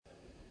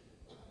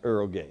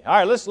Earl Gay. All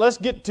right, let's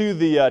get to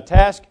the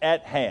task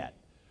at hand.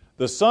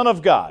 The Son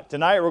of God.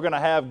 Tonight we're going to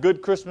have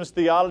good Christmas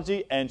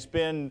theology and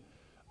spend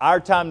our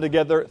time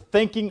together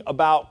thinking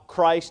about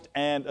Christ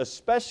and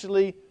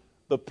especially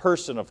the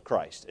person of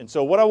Christ. And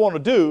so what I want to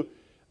do,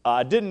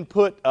 I didn't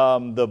put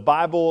the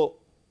Bible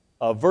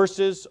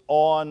verses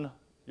on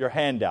your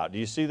handout. Do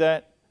you see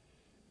that?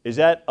 Does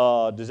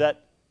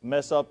that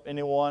mess up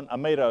anyone? I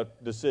made a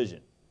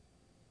decision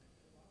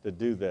to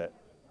do that.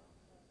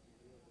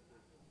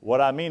 What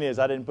I mean is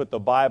I didn't put the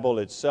Bible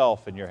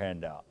itself in your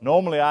handout.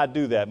 Normally I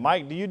do that.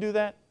 Mike, do you do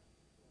that?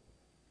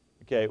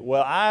 Okay,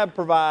 well, I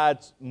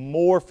provide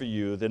more for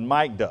you than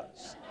Mike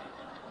does.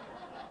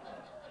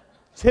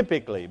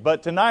 Typically.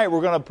 But tonight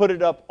we're going to put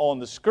it up on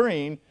the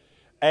screen.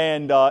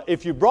 And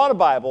if you brought a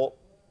Bible,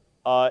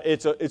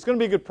 it's going to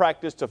be a good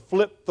practice to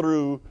flip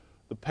through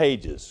the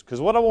pages. Because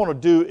what I want to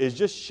do is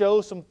just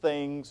show some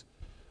things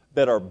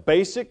that are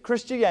basic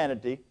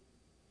Christianity.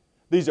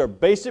 These are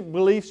basic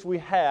beliefs we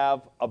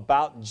have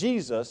about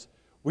Jesus.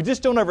 We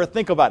just don't ever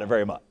think about it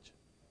very much.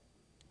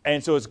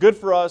 And so it's good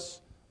for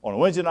us on a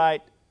Wednesday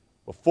night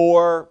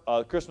before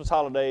Christmas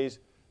holidays,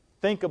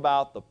 think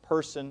about the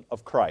person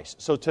of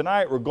Christ. So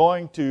tonight we're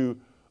going to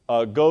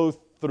go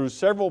through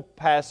several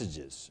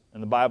passages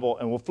in the Bible,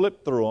 and we'll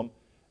flip through them.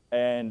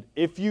 And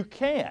if you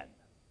can,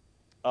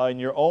 in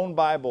your own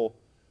Bible,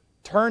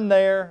 turn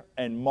there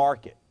and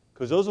mark it,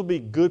 because those will be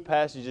good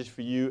passages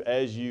for you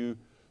as you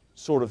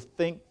sort of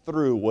think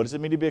through what does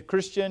it mean to be a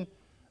Christian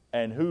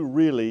and who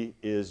really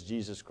is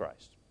Jesus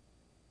Christ.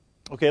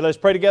 Okay, let's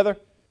pray together,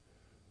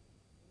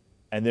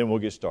 and then we'll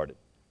get started.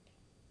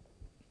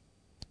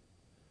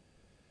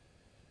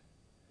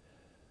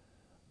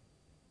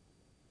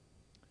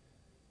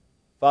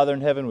 Father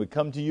in heaven, we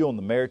come to you on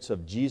the merits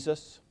of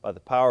Jesus by the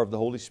power of the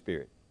Holy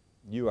Spirit.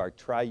 You are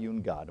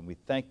triune God, and we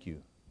thank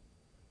you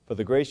for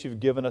the grace you've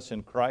given us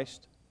in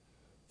Christ,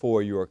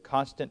 for your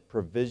constant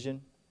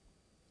provision,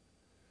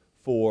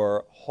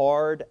 for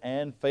hard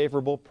and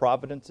favorable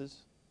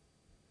providences,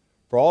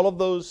 for all of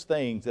those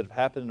things that have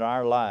happened in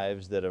our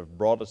lives that have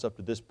brought us up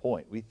to this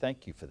point. We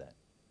thank you for that.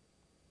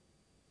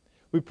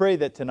 We pray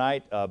that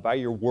tonight, by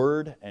your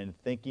word and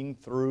thinking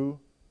through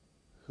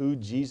who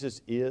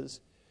Jesus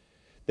is,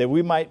 that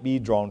we might be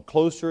drawn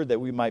closer, that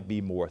we might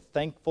be more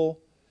thankful,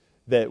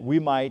 that we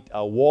might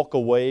walk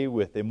away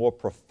with a more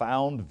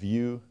profound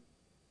view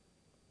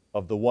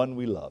of the one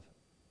we love.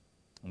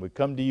 And we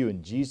come to you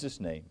in Jesus'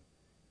 name.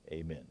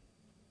 Amen.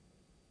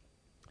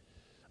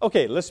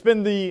 Okay, let's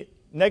spend the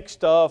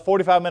next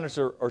 45 minutes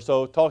or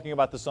so talking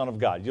about the Son of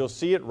God. You'll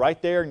see it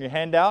right there in your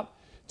handout.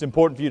 It's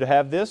important for you to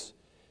have this.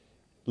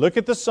 Look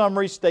at the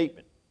summary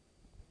statement.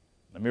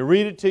 Let me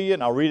read it to you,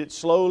 and I'll read it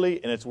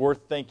slowly, and it's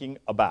worth thinking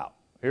about.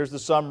 Here's the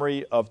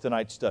summary of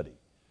tonight's study.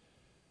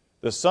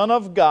 The Son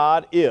of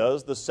God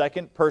is the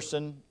second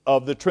person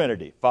of the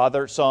Trinity,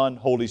 Father, Son,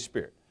 Holy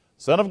Spirit.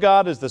 Son of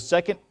God is the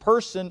second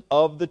person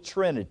of the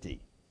Trinity,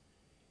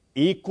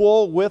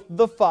 equal with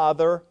the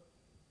Father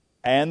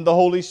and the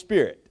Holy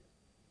Spirit.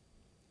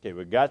 Okay,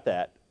 we got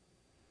that.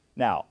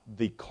 Now,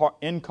 the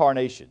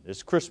incarnation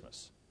is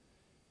Christmas.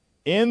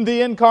 In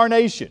the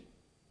incarnation,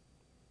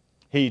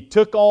 He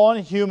took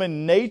on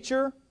human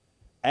nature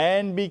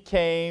and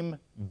became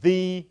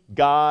the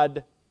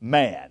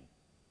God-man.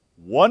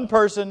 One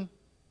person,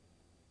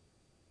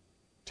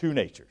 two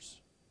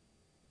natures.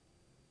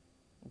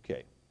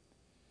 Okay.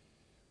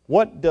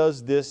 What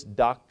does this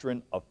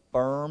doctrine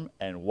affirm,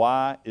 and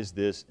why is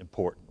this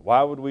important?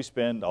 Why would we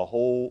spend a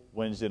whole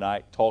Wednesday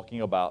night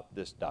talking about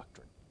this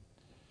doctrine?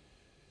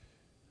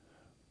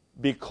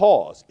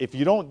 Because if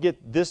you don't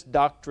get this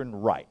doctrine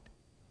right,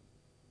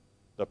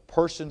 the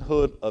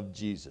personhood of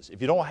Jesus,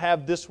 if you don't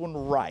have this one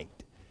right,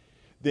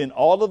 then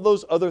all of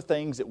those other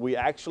things that we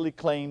actually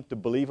claim to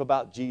believe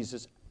about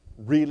Jesus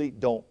really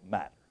don't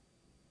matter.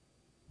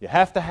 You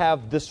have to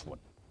have this one.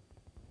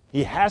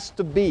 He has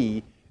to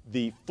be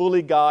the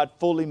fully God,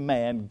 fully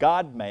man,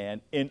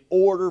 God-man, in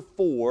order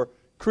for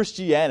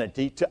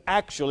Christianity to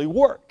actually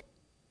work.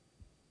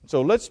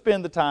 So let's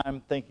spend the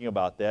time thinking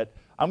about that.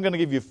 I'm going to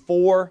give you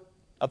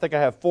I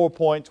have 4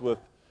 points with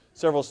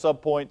several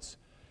subpoints.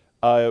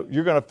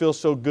 You're going to feel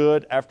so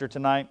good after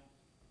tonight.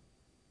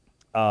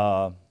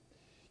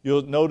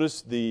 You'll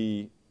notice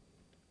look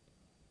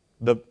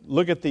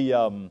at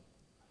the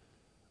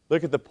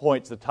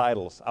points, the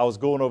titles. I was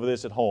going over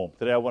this at home.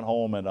 Today I went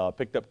home and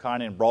picked up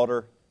Connie and brought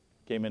her,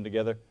 came in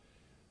together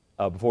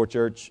before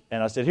church,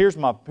 and I said, here's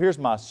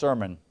my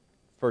sermon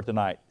for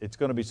tonight. It's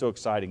going to be so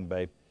exciting,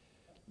 babe.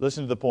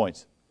 Listen to the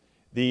points.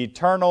 The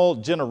eternal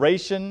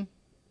generation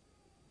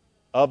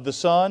of the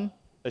Son.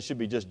 That should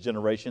be just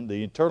generation.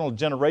 The eternal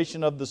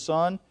generation of the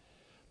Son.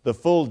 The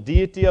full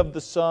deity of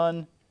the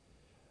Son.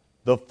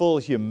 The full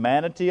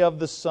humanity of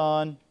the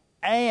Son.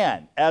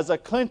 And, as a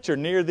clincher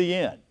near the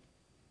end,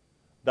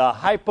 the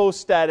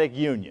hypostatic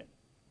union.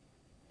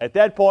 At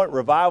that point,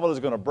 revival is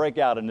going to break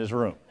out in this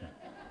room.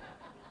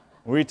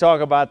 We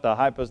talk about the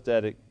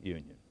hypostatic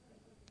union.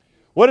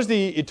 What is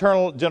the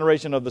eternal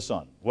generation of the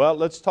Son? Well,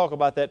 let's talk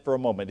about that for a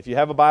moment. If you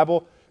have a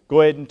Bible, Go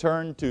ahead and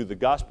turn to the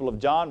Gospel of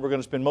John. We're going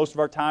to spend most of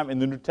our time in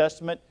the New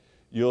Testament.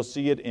 You'll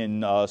see it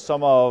in a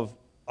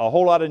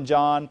whole lot in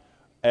John,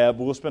 but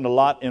we'll spend a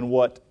lot in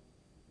what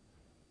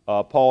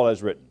Paul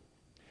has written.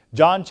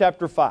 John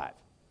chapter 5.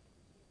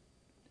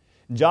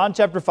 In John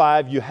chapter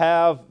 5, you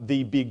have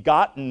the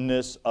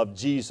begottenness of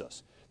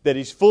Jesus, that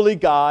He's fully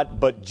God,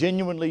 but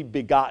genuinely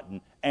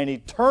begotten and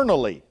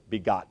eternally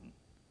begotten.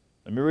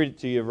 Let me read it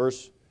to you,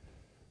 verse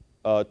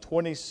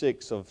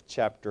 26 of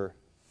chapter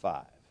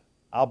 5.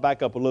 I'll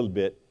back up a little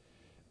bit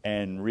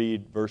and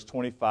read verse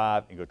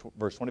 25 and go to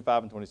verse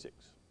 25 and 26.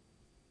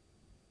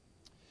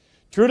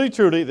 Truly,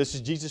 truly, this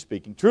is Jesus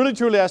speaking. Truly,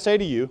 truly, I say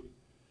to you,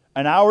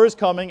 an hour is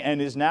coming and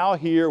is now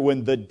here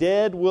when the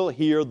dead will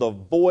hear the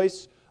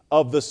voice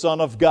of the Son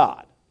of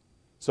God.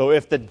 So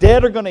if the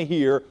dead are going to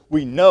hear,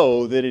 we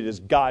know that it is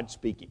God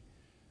speaking.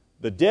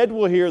 The dead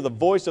will hear the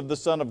voice of the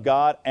Son of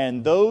God,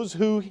 and those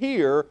who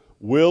hear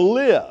will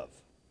live.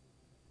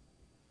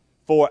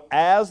 For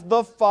as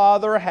the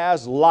Father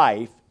has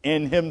life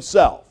in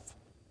Himself,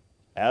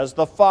 as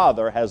the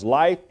Father has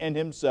life in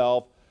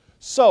Himself,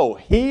 so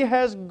He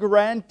has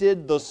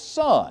granted the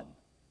Son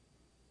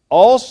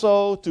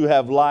also to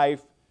have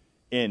life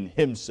in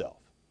Himself.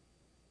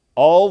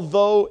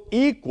 Although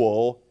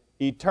equal,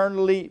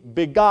 eternally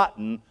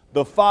begotten,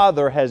 the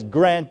Father has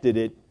granted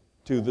it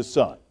to the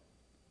Son.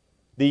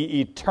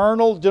 The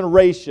eternal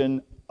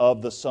generation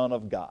of the Son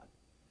of God.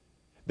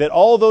 That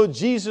although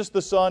Jesus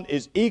the Son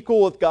is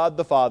equal with God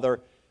the Father,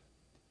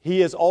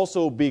 He is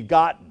also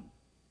begotten.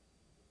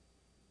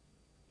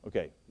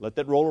 Okay, let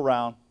that roll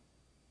around.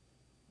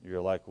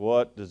 You're like,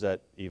 what does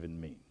that even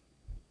mean?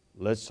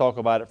 Let's talk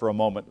about it for a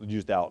moment. We'll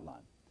use the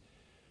outline.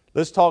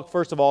 Let's talk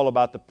first of all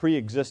about the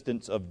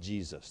pre-existence of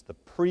Jesus. The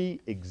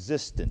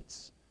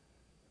pre-existence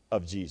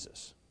of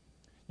Jesus.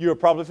 You're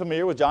probably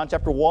familiar with John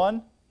chapter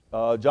 1.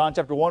 John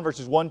chapter 1,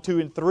 verses 1,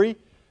 2, and 3.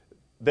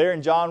 There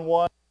in John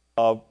 1,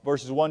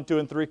 verses 1, 2,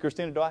 and 3.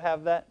 Christina, do I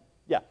have that?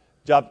 Yeah.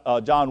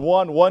 John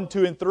 1, 1,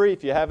 2, and 3.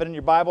 If you have it in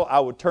your Bible, I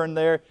would turn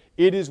there.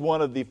 It is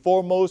one of the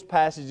foremost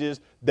passages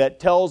that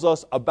tells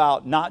us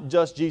about not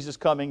just Jesus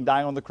coming,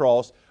 dying on the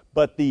cross,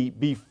 but the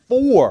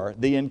before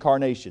the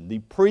incarnation, the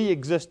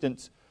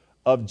pre-existence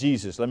of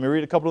Jesus. Let me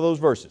read a couple of those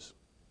verses.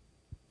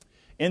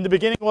 In the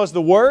beginning was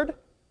the Word.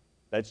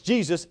 That's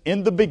Jesus.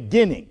 In the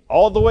beginning,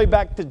 all the way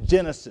back to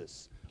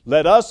Genesis.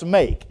 Let us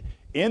make.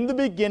 In the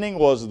beginning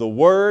was the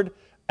Word,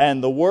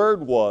 and the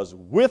Word was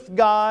with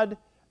God,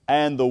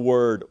 and the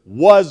Word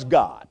was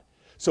God.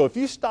 So if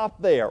you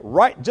stop there,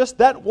 right, just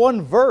that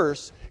one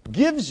verse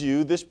gives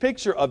you this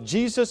picture of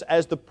Jesus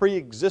as the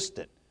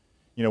pre-existent.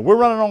 You know, we're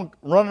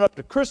running up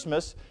to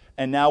Christmas,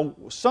 and now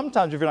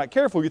sometimes if you're not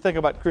careful, you think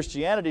about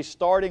Christianity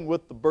starting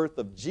with the birth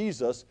of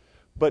Jesus,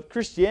 but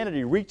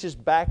Christianity reaches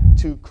back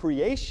to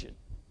creation.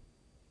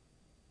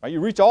 Right? You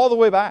reach all the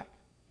way back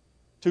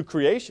to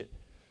creation.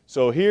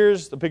 So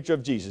here's the picture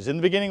of Jesus. In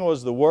the beginning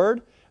was the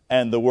Word,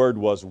 and the Word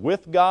was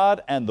with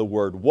God, and the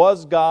Word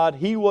was God.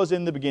 He was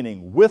in the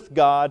beginning with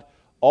God.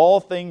 All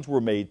things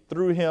were made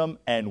through Him,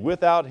 and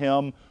without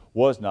Him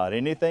was not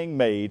anything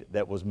made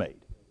that was made.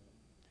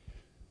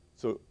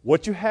 So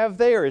what you have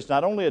there is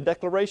not only a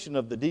declaration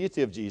of the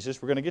deity of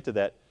Jesus, we're going to get to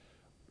that,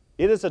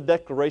 it is a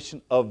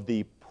declaration of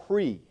the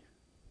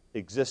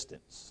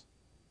pre-existence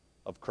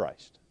of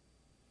Christ.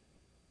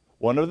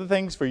 One of the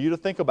things for you to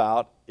think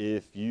about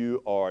if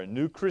you are a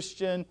new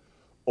Christian,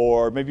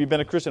 or maybe you've been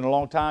a Christian a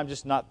long time,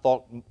 just not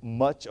thought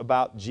much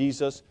about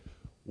Jesus,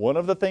 one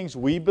of the things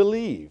we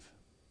believe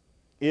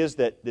is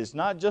that it's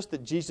not just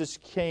that Jesus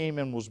came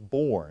and was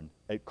born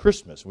at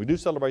Christmas. We do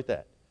celebrate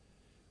that.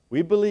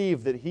 We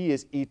believe that He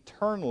is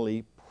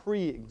eternally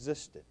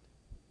pre-existent.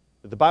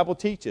 That the Bible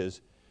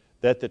teaches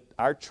that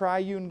our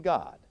triune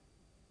God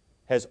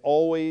has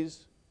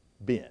always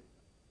been.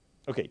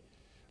 Okay,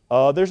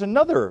 there's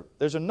another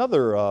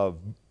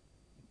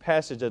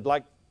passage I'd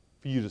like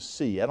for you to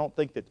see. I don't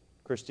think that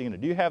Christina,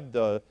 do you have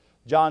the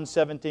John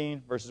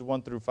 17, verses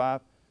 1 through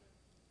 5?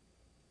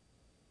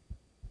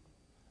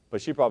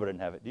 But she probably didn't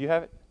have it. Do you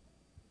have it?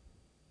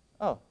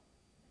 Oh.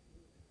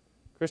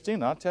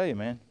 Christina, I'll tell you,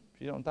 man.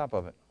 She's on top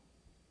of it.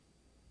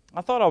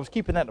 I thought I was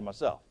keeping that to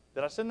myself.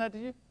 Did I send that to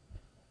you?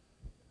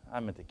 I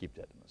meant to keep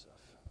that to myself.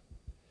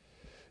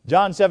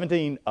 John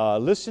 17,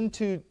 listen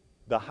to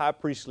the high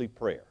priestly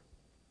prayer.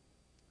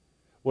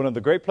 One of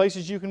the great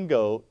places you can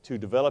go to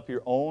develop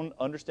your own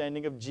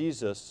understanding of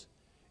Jesus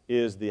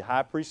is the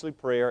high priestly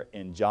prayer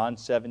in John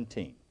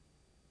 17.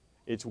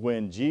 It's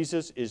when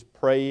Jesus is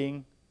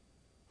praying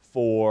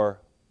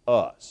for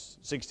us.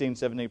 16,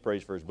 17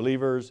 prays for His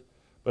believers.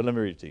 But let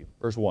me read it to you.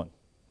 Verse 1.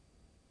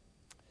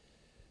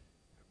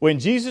 When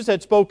Jesus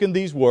had spoken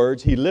these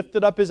words, He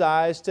lifted up His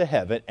eyes to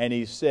heaven, and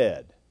He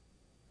said,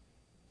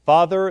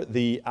 Father,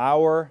 the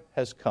hour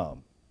has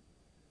come.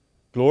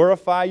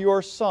 Glorify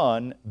Your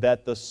Son,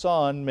 that the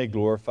Son may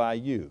glorify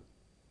You.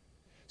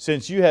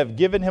 Since You have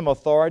given Him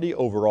authority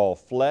over all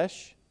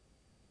flesh,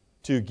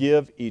 to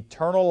give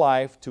eternal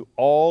life to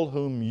all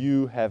whom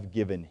You have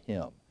given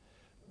Him.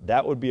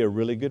 That would be a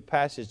really good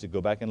passage to go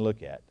back and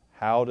look at.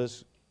 How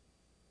does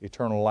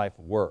eternal life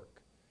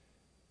work?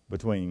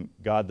 between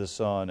God the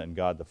Son and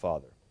God the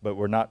Father. But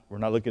we're not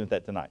looking at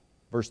that tonight.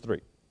 Verse 3.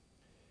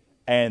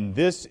 And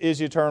this is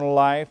eternal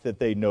life, that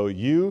they know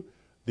you,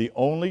 the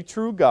only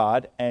true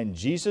God, and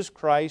Jesus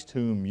Christ,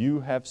 whom you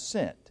have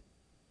sent.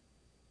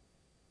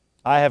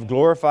 I have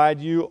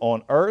glorified you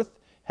on earth,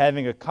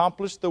 having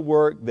accomplished the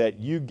work that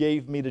you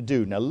gave me to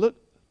do. Now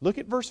look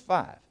at verse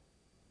 5.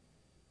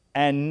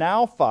 And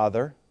now,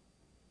 Father,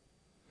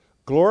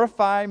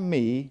 glorify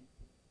me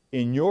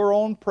in your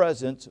own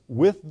presence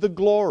with the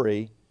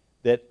glory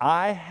that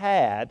I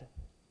had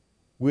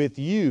with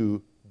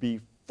you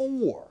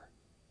before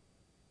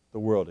the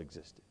world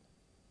existed.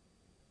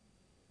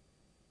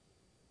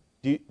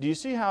 Do you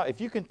see how,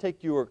 if you can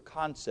take your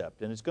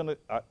concept, and it's going to,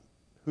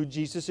 who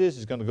Jesus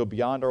is going to go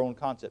beyond our own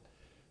concept.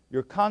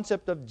 Your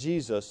concept of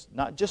Jesus,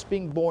 not just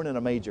being born in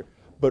a manger,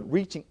 but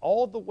reaching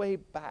all the way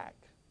back,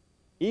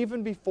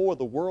 even before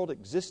the world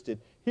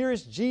existed. Here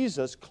is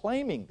Jesus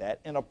claiming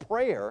that in a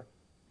prayer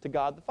to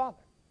God the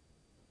Father.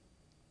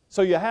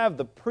 So you have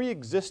the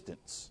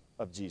pre-existence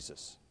of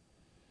Jesus.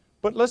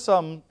 But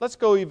let's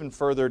go even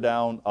further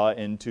down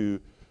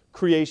into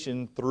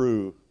creation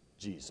through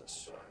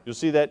Jesus. You'll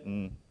see that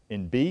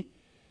in B.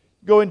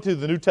 Go into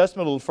the New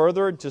Testament a little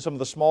further, into some of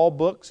the small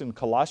books in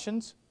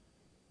Colossians,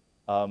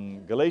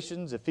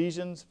 Galatians,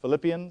 Ephesians,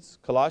 Philippians,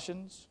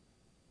 Colossians.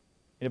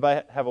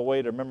 Anybody have a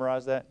way to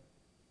memorize that?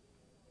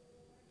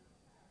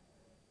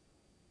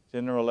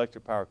 General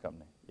Electric Power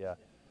Company, yeah.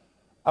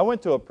 I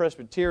went to a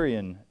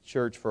Presbyterian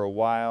church for a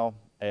while,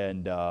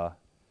 and the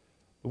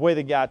way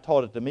the guy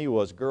taught it to me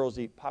was, girls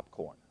eat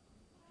popcorn.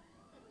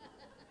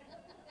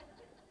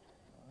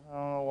 I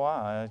don't know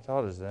why I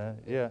taught us that,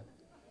 yeah.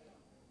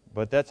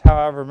 But that's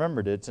how I've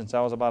remembered it since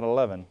I was about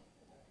 11.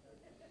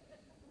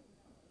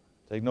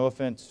 Take no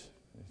offense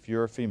if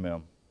you're a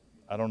female.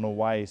 I don't know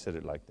why he said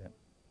it like that.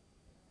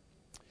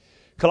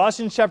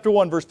 Colossians chapter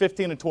 1, verse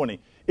 15 and 20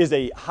 is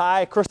a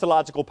high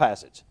Christological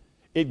passage.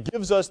 It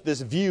gives us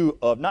this view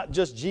of not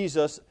just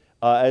Jesus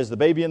as the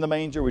baby in the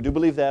manger. We do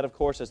believe that, of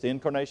course, as the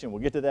incarnation.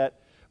 We'll get to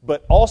that.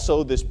 But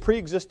also this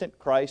pre-existent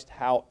Christ,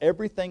 how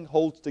everything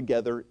holds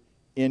together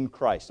in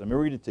Christ. Let me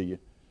read it to you.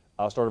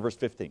 I'll start at verse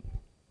 15.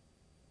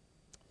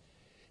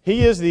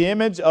 He is the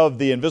image of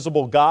the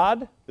invisible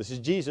God. This is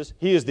Jesus.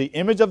 He is the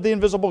image of the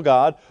invisible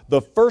God,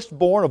 the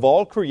firstborn of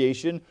all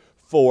creation.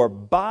 For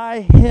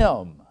by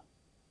Him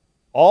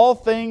all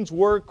things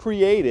were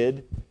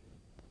created.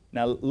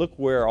 Now look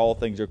where all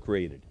things are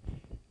created.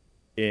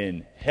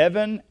 In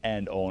heaven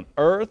and on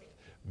earth,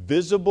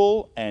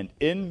 visible and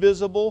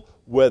invisible,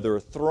 whether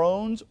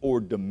thrones or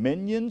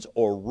dominions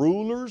or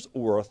rulers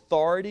or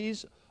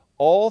authorities,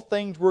 all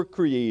things were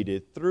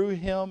created through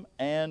Him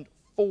and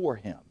for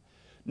Him.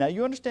 Now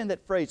you understand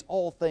that phrase,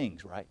 all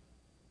things, right?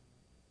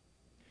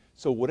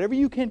 So whatever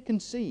you can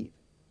conceive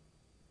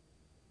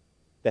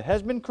that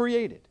has been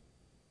created,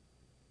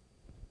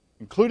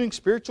 including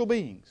spiritual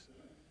beings,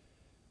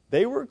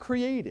 they were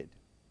created.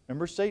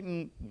 Remember,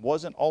 Satan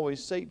wasn't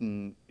always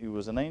Satan. He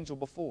was an angel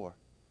before.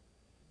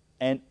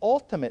 And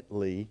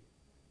ultimately,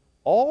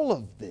 all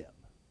of them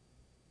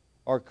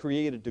are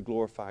created to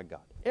glorify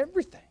God.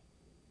 Everything.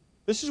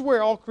 This is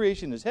where all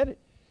creation is headed.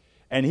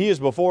 And He is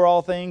before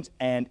all things,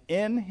 and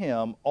in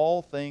Him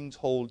all things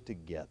hold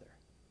together.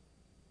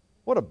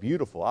 What a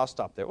beautiful, I'll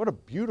stop there. What a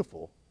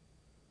beautiful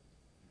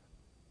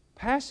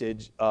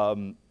passage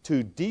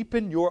to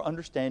deepen your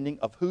understanding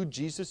of who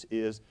Jesus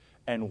is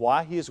and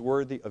why He is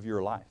worthy of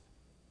your life.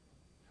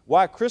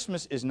 Why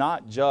Christmas is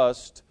not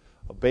just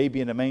a baby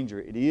in a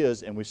manger. It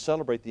is, and we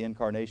celebrate the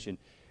incarnation.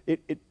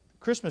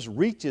 Christmas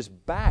reaches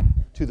back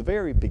to the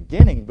very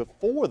beginning,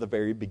 before the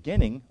very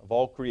beginning of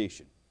all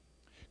creation.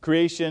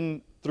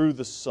 Creation through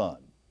the Son.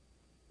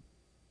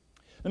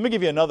 Let me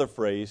give you another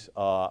phrase.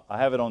 I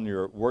have it on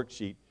your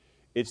worksheet.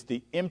 It's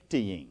the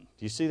emptying.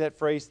 Do you see that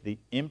phrase? The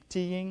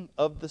emptying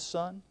of the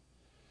Son.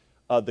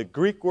 The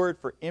Greek word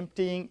for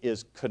emptying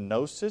is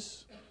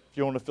kenosis. If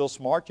you want to feel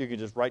smart, you can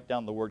just write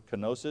down the word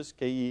kenosis,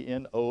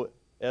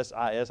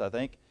 K-E-N-O-S-I-S, I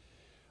think.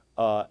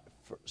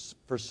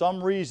 For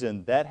some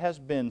reason, that has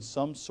been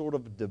some sort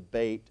of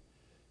debate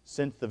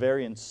since the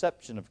very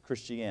inception of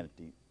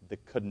Christianity, the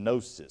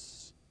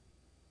kenosis.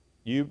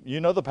 You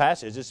know the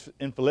passage. It's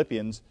in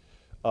Philippians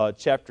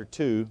chapter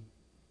 2.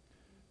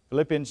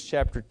 Philippians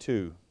chapter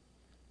 2.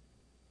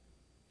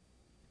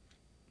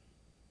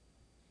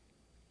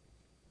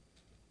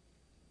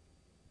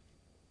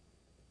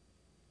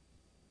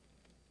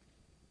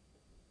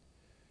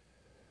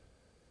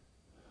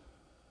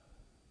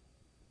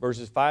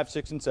 Verses 5,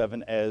 6, and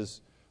 7, as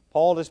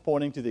Paul is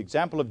pointing to the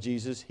example of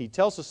Jesus, he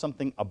tells us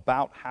something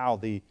about how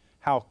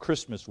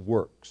Christmas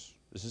works.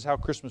 This is how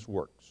Christmas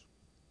works.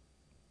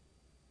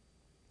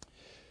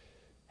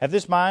 Have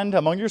this mind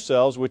among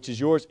yourselves, which is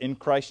yours in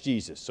Christ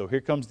Jesus. So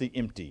here comes the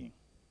emptying.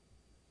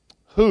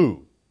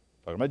 Who,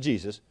 talking about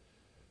Jesus,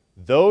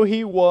 though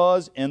He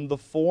was in the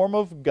form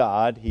of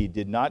God, He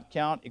did not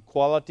count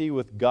equality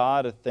with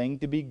God a thing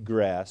to be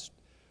grasped,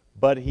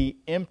 but He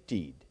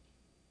emptied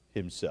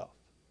Himself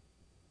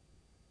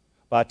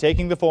by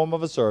taking the form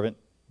of a servant,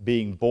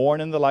 being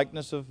born in the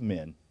likeness of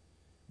men,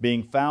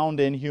 being found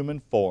in human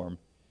form,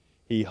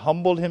 He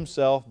humbled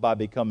Himself by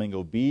becoming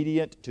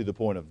obedient to the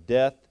point of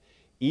death,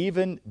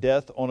 even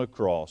death on a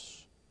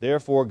cross.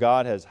 Therefore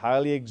God has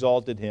highly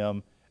exalted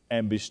Him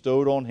and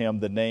bestowed on Him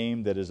the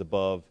name that is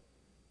above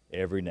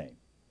every name.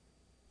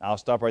 I'll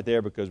stop right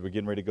there because we're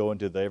getting ready to go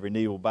into the every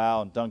knee will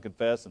bow and tongue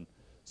confess, and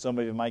some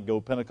of you might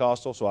go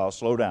Pentecostal, so I'll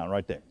slow down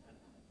right there.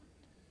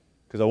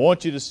 Because I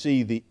want you to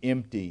see the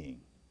emptying.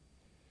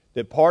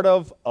 That part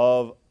of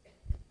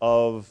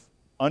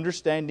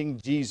understanding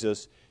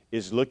Jesus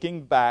is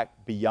looking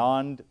back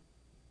beyond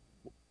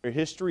where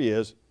history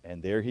is,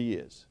 and there He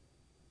is.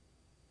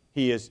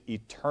 He is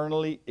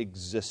eternally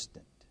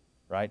existent,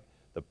 right?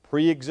 The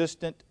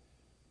pre-existent,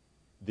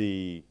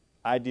 the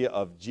idea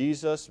of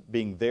Jesus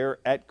being there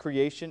at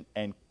creation,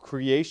 and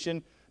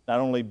creation not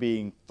only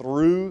being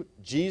through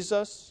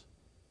Jesus,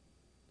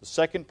 the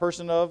second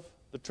person of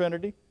the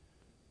Trinity,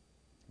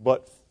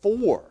 but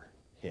for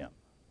Him.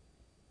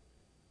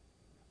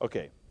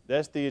 Okay,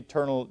 that's the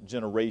eternal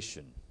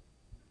generation,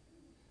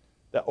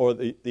 or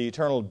the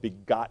eternal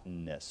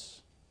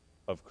begottenness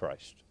of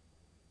Christ.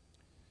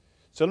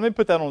 So let me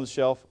put that on the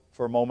shelf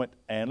for a moment,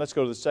 and let's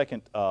go to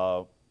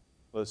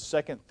the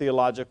second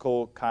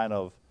theological kind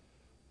of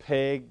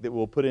peg that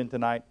we'll put in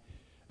tonight.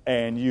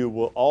 And you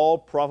will all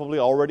probably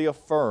already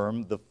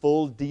affirm the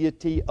full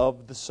deity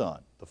of the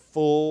Son, the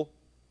full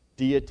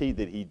deity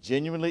that He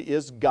genuinely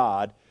is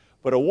God.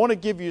 But I want to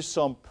give you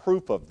some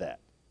proof of that.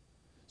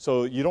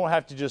 So you don't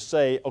have to just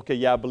say, okay,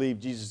 yeah, I believe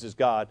Jesus is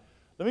God.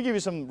 Let me give you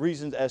some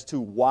reasons as to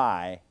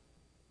why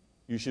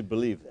you should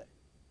believe that.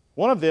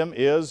 One of them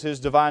is His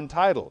divine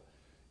title.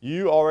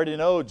 You already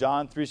know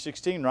John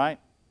 3:16, right?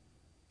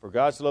 For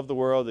God so loved the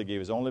world that He gave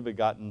His only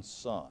begotten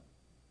Son.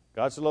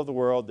 God so loved the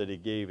world that He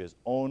gave His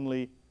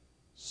only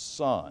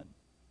Son.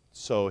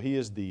 So He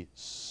is the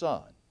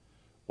Son.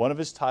 One of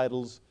His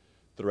titles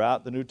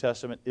throughout the New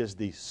Testament is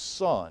the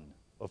Son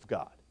of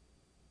God.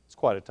 It's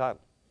quite a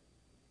title.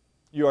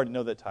 You already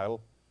know that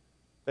title.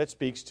 That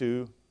speaks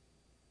to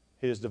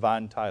His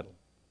divine title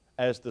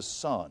as the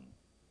Son,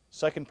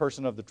 second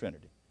person of the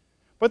Trinity.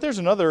 But there's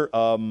another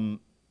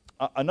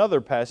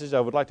passage I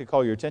would like to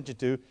call your attention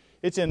to.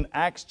 It's in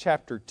Acts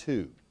chapter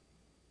 2.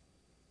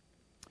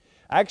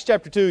 Acts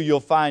chapter 2, you'll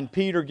find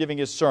Peter giving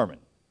his sermon.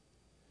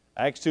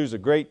 Acts 2 is a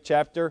great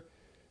chapter.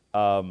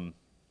 The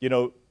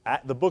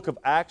book of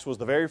Acts was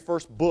the very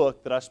first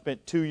book that I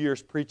spent 2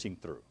 years preaching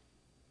through.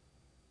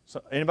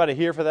 So anybody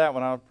here for that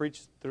when I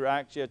preached through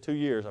Acts? Yeah, 2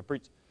 years. I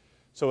preached.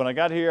 So when I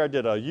got here, I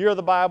did a year of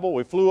the Bible.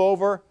 We flew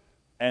over,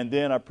 and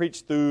then I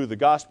preached through the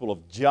Gospel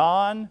of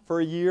John for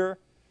a year.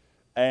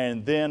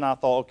 And then I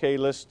thought, okay,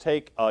 let's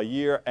take a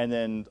year and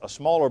then a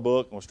smaller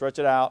book, and we'll stretch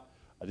it out.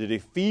 I did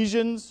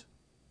Ephesians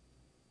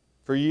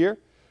for a year,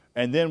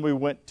 and then we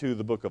went to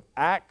the book of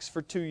Acts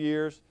for 2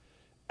 years,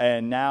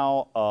 and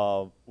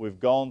now we've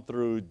gone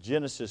through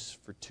Genesis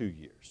for 2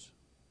 years.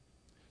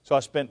 So I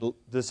spent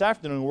this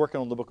afternoon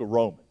working on the book of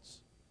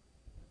Romans.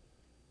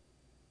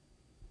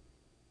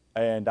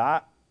 And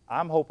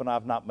I'm hoping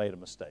I've not made a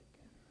mistake.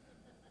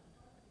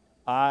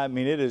 I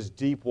mean, it is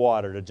deep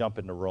water to jump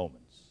into Romans.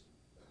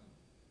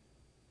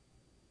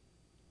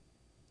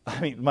 I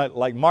mean,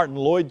 like Martin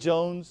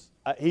Lloyd-Jones,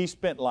 he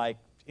spent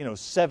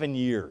 7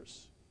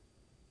 years.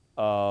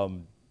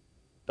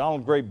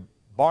 Donald Gray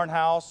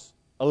Barnhouse,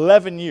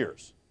 11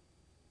 years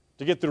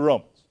to get through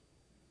Romans.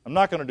 I'm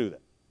not going to do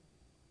that.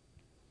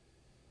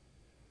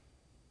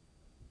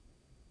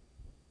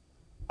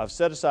 I've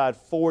set aside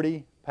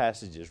 40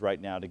 passages right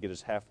now to get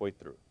us halfway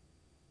through.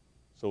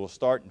 So we'll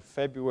start in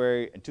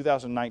February. In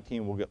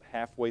 2019, we'll get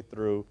halfway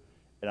through,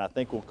 and I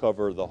think we'll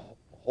cover the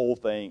whole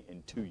thing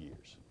in 2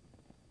 years.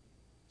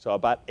 So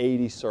about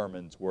 80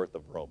 sermons worth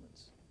of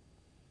Romans.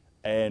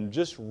 And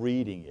just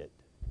reading it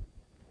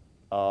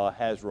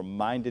has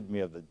reminded me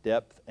of the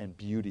depth and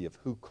beauty of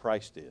who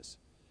Christ is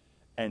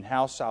and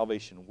how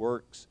salvation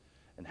works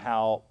and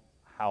how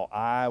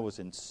I was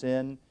in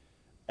sin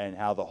and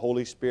how the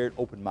Holy Spirit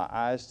opened my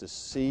eyes to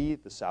see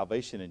the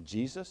salvation in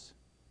Jesus.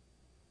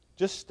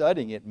 Just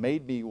studying it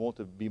made me want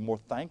to be more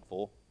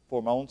thankful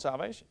for my own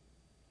salvation.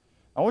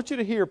 I want you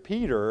to hear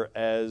Peter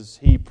as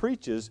he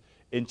preaches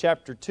in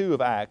chapter 2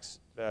 of Acts,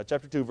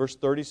 chapter 2, verse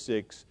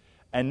 36,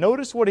 and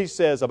notice what he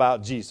says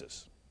about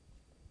Jesus.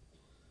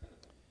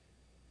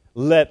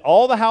 Let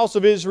all the house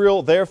of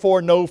Israel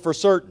therefore know for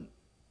certain,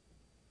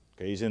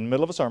 okay, he's in the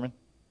middle of a sermon,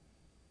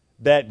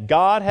 that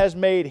God has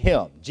made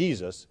Him,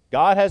 Jesus,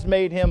 God has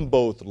made Him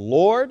both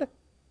Lord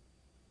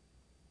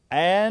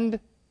and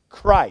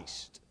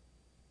Christ.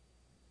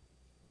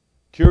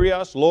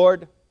 Kyrios,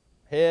 Lord,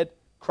 head,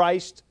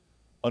 Christ,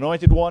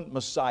 anointed one,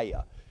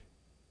 Messiah.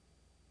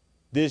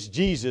 This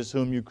Jesus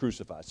whom you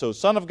crucified. So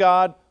Son of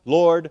God,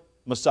 Lord,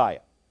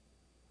 Messiah.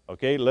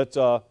 Okay, let's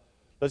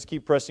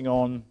keep pressing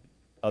on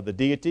the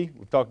deity.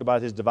 We've talked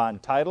about His divine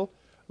title.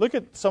 Look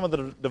at some of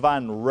the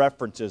divine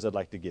references I'd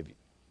like to give you.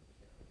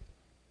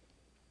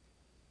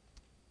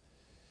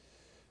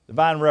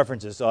 Divine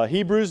references.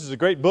 Hebrews is a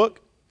great book.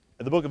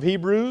 The book of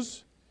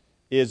Hebrews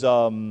is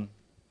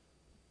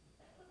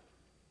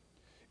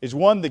is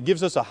one that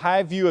gives us a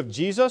high view of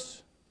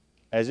Jesus,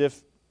 as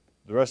if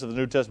the rest of the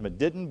New Testament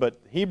didn't, but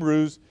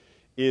Hebrews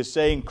is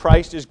saying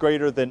Christ is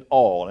greater than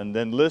all, and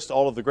then lists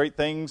all of the great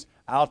things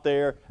out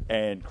there,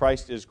 and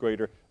Christ is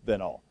greater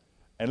than all.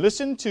 And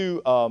listen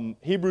to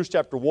Hebrews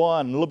chapter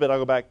 1. In a little bit I'll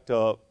go back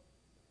to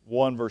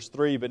 1 verse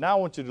 3, but now I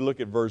want you to look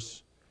at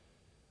verse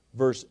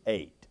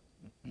 8.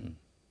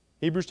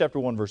 Hebrews chapter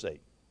 1 verse 8.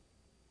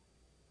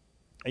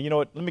 And you know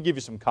what? Let me give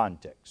you some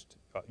context.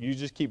 You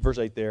just keep verse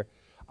 8 there.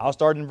 I'll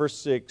start in verse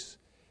 6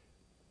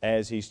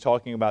 as he's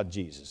talking about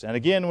Jesus. And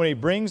again, when he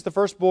brings the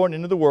firstborn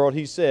into the world,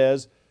 he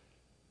says,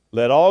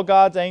 let all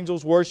God's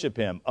angels worship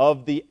him.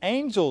 Of the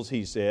angels,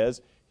 he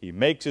says, he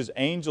makes his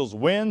angels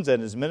winds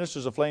and his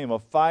ministers a flame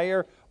of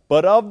fire.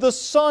 But of the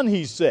Son,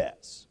 he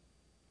says,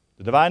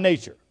 the divine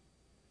nature.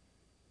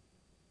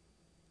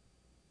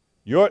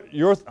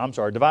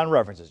 Divine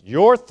references.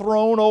 Your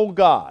throne, O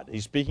God.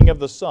 He's speaking of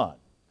the Son.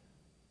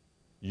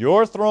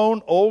 Your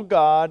throne, O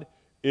God,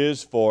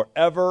 is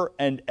forever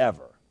and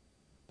ever.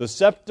 The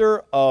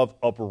scepter of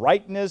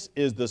uprightness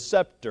is the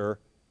scepter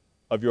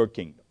of your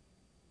kingdom.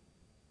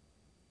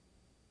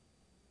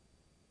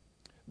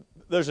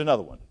 There's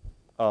another one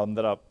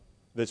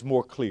that's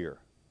more clear.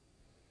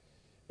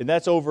 And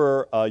that's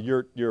over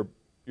your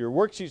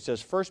worksheet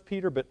says 1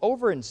 Peter, but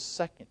over in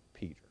 2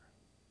 Peter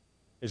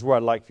is where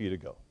I'd like for you to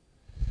go.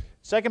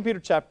 2 Peter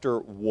chapter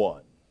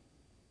 1.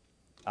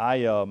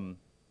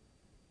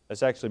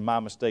 That's actually my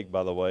mistake,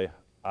 by the way.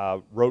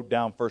 I wrote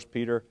down 1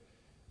 Peter,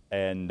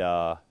 and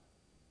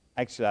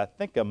actually I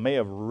think I may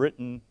have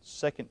written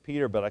 2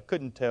 Peter, but I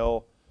couldn't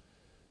tell.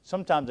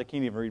 Sometimes I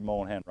can't even read my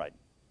own handwriting.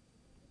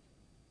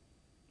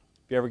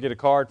 If you ever get a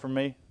card from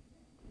me,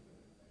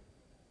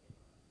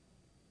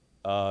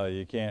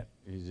 you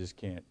just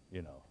can't,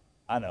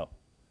 I know.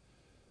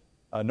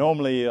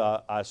 Normally,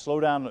 I slow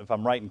down. If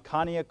I'm writing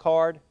Connie a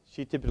card,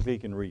 she typically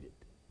can read it,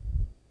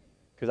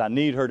 because I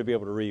need her to be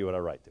able to read what I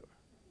write to her.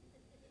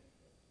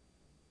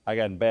 I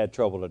got in bad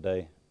trouble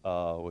today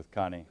with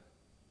Connie,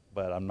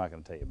 but I'm not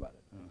going to tell you about it.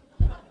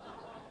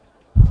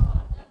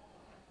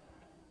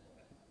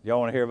 Y'all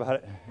want to hear about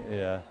it?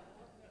 Yeah.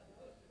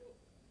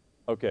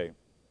 Okay.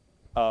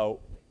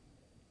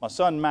 My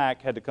son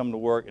Mac had to come to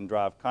work and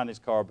drive Connie's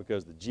car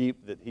because the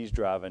Jeep that he's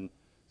driving,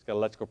 it's got an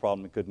electrical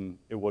problem.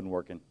 It wasn't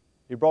working.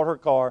 He brought her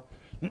car,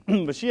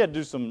 but she had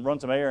to run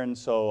some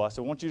errands. So I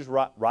said, "Why don't you just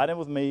ride in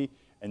with me,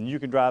 and you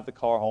can drive the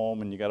car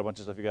home, and you got a bunch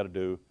of stuff you got to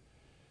do."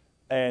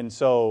 And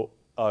so,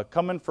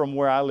 coming from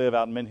where I live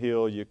out in Mint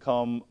Hill, you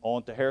come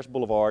onto Harris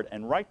Boulevard,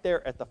 and right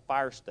there at the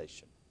fire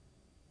station,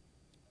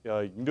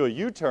 you can do a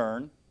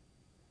U-turn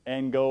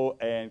and go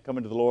and come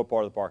into the lower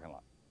part of the parking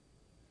lot.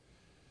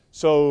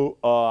 So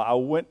I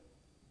went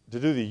to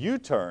do the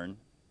U-turn,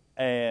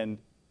 and,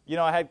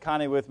 I had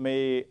Connie with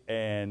me,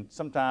 and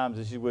sometimes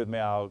as she's with me,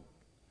 I'll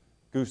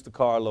goose the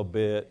car a little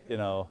bit,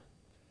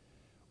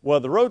 Well,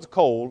 the road's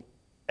cold,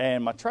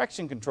 and my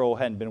traction control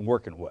hadn't been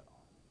working well.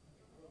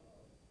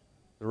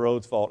 The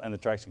road's fault and the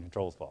traction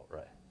control's fault,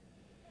 right?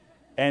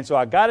 And so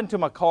I got into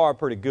my car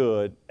pretty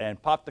good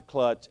and popped the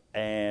clutch,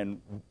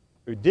 and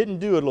it didn't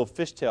do a little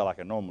fishtail like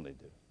I normally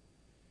do.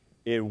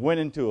 It went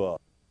into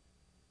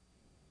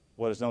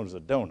what is known as a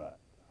donut.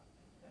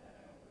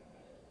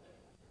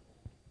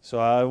 So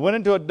I went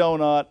into a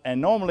donut, and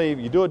normally if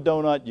you do a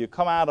donut, you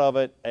come out of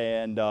it,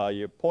 and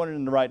you're pointed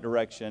in the right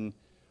direction,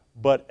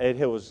 but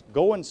it was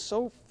going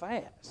so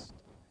fast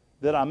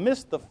that I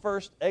missed the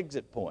first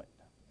exit point.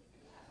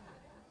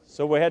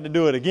 So we had to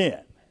do it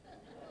again.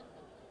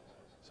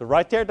 So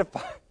right there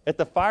at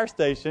the fire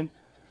station,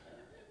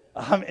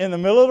 I'm in the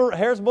middle of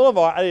Harris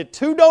Boulevard. I did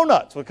 2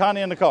 donuts with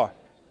Connie in the car.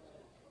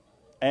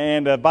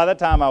 And by that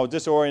time, I was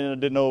disoriented. I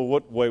didn't know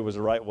what way was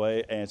the right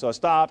way. And so I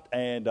stopped,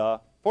 and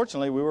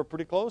fortunately, we were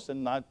pretty close,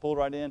 and I pulled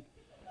right in.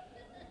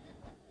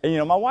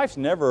 And, my wife's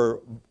never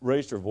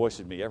raised her voice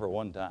at me ever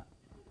one time.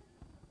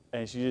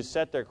 And she just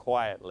sat there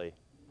quietly.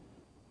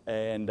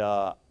 And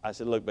I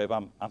said, "Look, babe,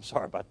 I'm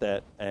sorry about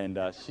that." And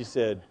she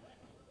said,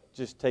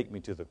 "Just take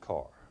me to the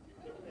car."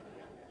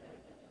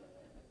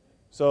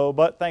 So,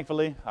 but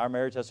thankfully, our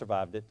marriage has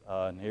survived it.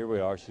 And here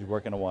we are. She's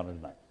working a wonder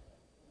tonight.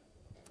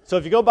 So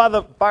if you go by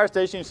the fire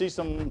station and see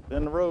some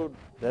in the road,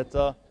 that's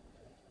it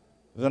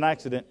was an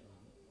accident.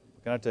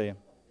 What can I tell you?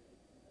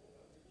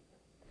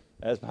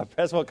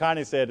 That's what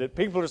Connie said. That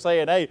people are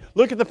saying, "Hey,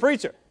 look at the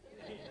preacher."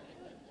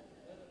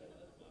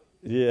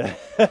 Yeah,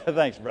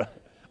 thanks, bro.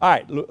 All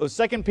right,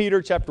 2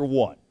 Peter chapter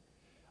 1.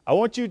 I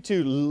want you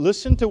to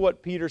listen to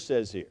what Peter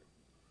says here.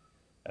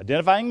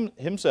 Identifying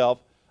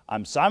himself,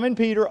 "I'm Simon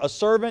Peter, a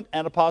servant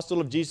and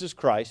apostle of Jesus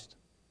Christ."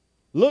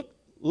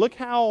 Look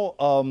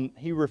how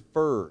he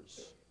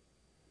refers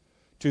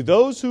to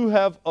those who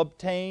have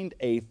obtained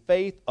a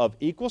faith of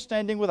equal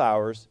standing with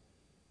ours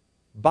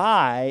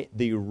by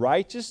the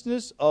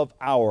righteousness of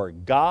our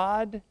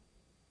God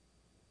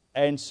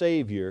and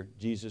Savior,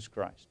 Jesus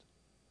Christ.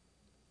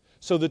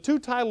 So the 2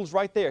 titles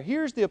right there.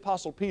 Here's the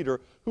Apostle Peter,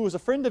 who was a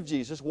friend of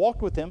Jesus,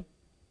 walked with him,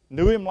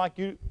 knew him like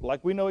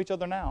we know each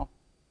other now.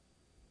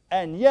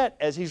 And yet,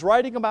 as he's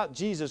writing about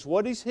Jesus,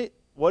 what is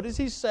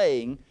he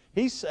saying?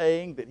 He's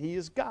saying that he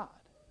is God.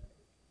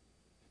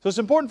 So it's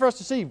important for us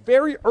to see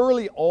very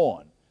early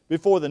on,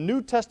 before the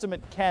New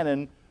Testament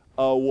canon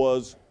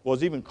was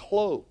even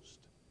closed,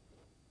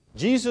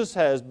 Jesus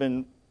has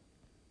been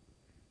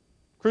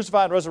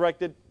crucified and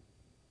resurrected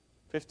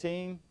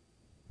 15,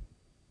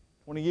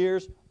 20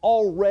 years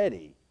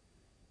already.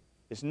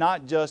 It's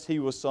not just he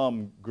was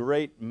some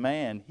great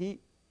man.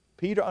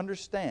 Peter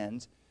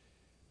understands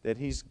that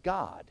he's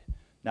God.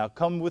 Now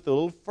come with a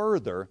little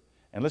further,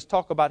 and let's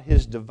talk about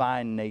his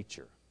divine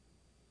nature.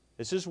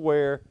 This is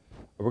where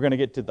we're going to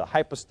get to the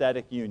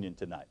hypostatic union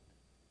tonight.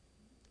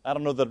 I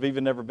don't know that I've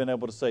even ever been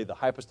able to say the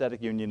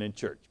hypostatic union in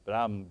church, but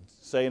I'm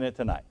saying it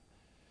tonight.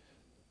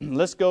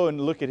 Let's go and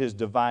look at his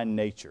divine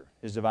nature.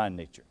 His divine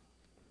nature.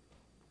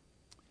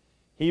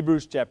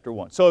 Hebrews chapter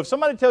 1. So if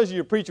somebody tells you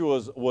your preacher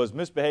was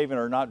misbehaving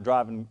or not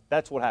driving,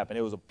 that's what happened.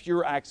 It was a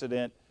pure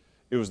accident.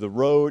 It was the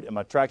road, and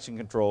my traction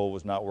control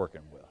was not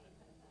working well.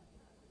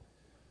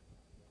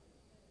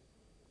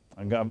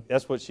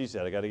 That's what she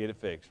said. I got to get it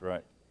fixed,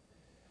 right?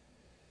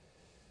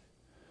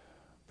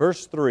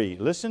 Verse 3.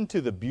 Listen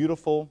to the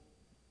beautiful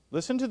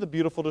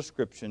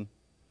description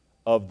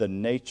of the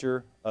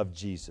nature of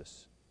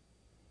Jesus.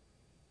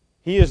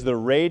 He is the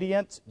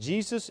radiance.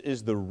 Jesus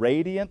is the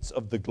radiance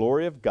of the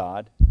glory of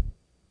God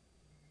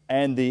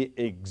and the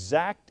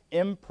exact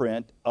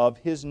imprint of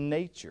his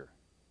nature.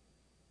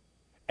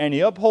 And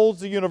he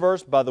upholds the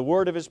universe by the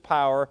word of his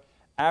power.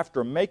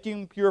 After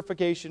making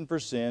purification for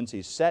sins,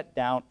 he sat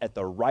down at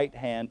the right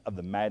hand of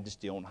the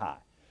Majesty on high.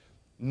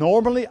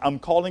 Normally, I'm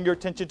calling your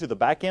attention to the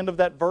back end of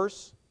that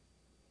verse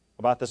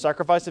about the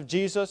sacrifice of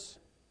Jesus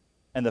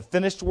and the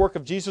finished work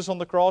of Jesus on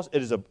the cross.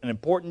 It is an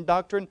important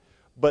doctrine.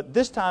 But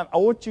this time, I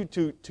want you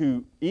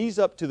to ease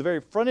up to the very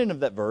front end of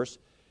that verse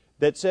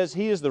that says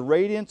he is the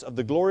radiance of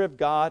the glory of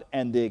God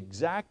and the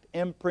exact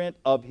imprint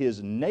of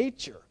his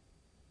nature.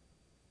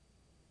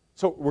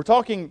 So we're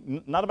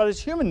talking not about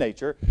his human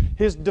nature,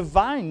 his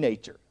divine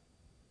nature,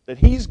 that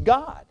he's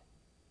God.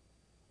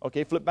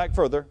 Okay, flip back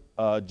further.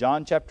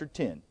 John chapter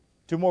 10.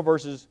 2 more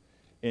verses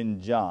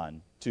in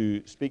John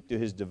to speak to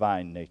his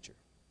divine nature.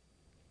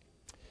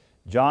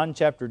 John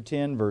chapter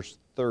 10, verse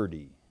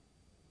 30.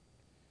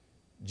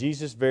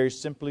 Jesus very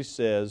simply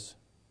says,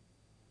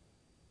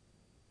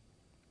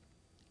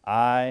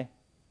 I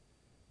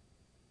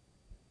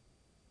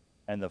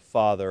and the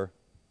Father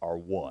are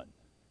one.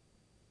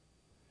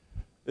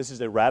 This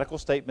is a radical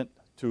statement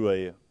to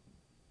a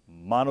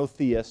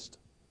monotheist.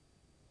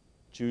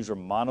 Jews are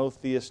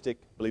monotheistic,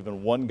 believe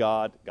in one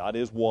God. God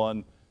is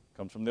one.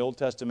 Comes from the Old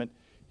Testament.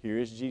 Here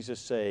is Jesus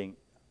saying,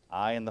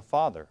 I and the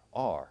Father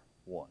are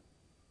one.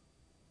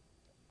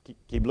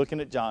 Keep looking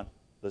at John.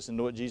 Listen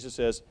to what Jesus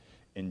says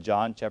in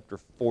John chapter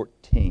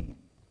 14.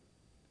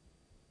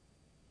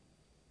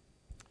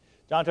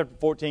 John chapter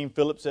 14,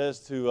 Philip says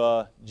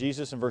to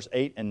Jesus in verse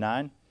 8 and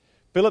 9,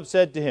 Philip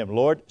said to him,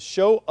 Lord,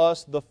 show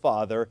us the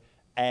Father,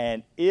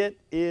 and it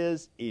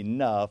is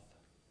enough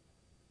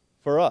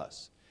for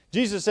us.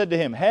 Jesus said to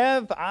him,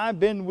 have I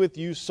been with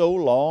you so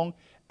long,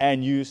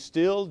 and you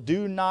still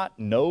do not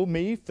know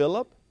me,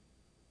 Philip?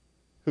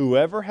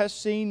 Whoever has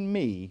seen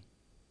me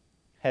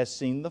has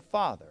seen the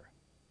Father.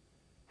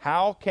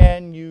 How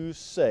can you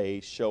say,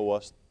 show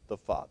us the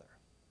Father?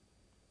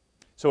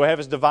 So we have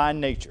his divine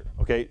nature.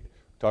 Okay,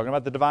 talking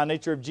about the divine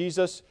nature of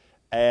Jesus,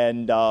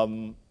 and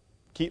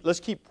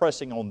let's keep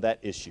pressing on that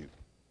issue,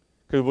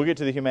 because we'll get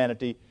to the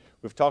humanity.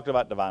 We've talked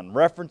about divine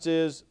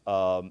references,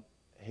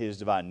 his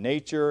divine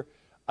nature.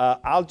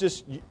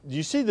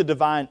 You see the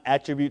divine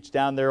attributes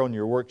down there on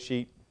your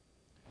worksheet?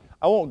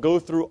 I won't go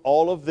through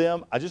all of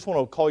them. I just want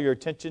to call your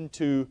attention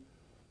to,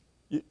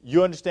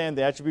 you understand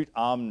the attribute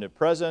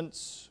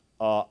omnipresence,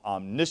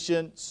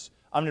 omniscience.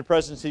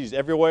 Omnipresence, he's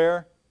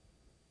everywhere.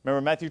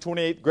 Remember Matthew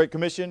 28, Great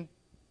Commission?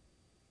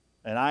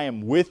 And I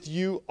am with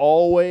you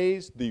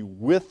always, the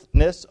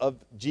withness of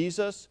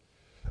Jesus.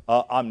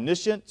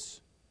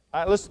 Omniscience.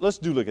 All right,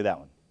 let's look at that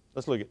one.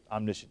 Let's look at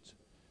omniscience.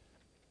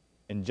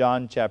 In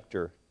John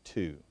chapter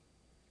 2.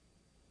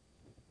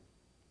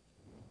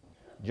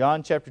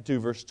 John chapter 2,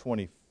 verse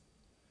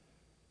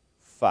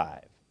 25.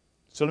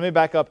 So let me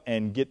back up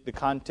and get the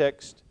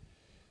context.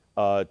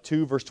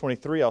 2, verse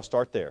 23, I'll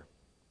start there.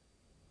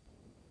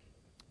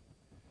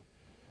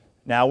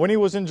 Now, when he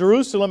was in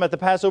Jerusalem at the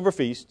Passover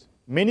feast,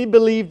 many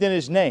believed in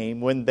his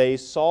name when they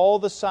saw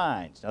the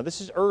signs. Now, this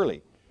is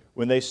early.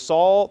 When they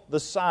saw the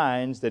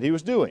signs that he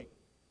was doing.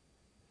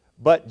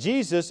 But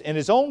Jesus, in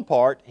his own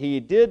part, he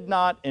did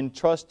not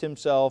entrust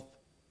himself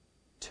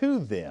to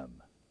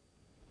them,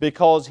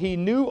 because he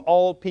knew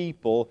all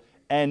people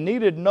and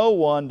needed no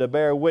one to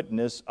bear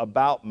witness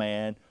about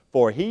man,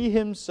 for he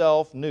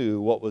himself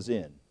knew what was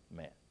in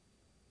man.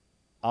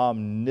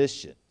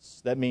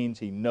 Omniscience. That means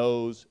he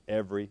knows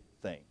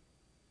everything.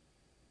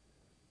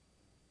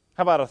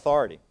 How about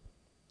authority?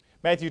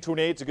 Matthew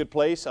 28 is a good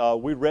place.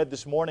 We read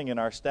this morning in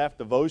our staff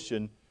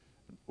devotion.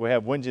 We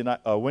have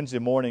Wednesday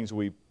mornings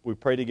we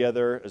pray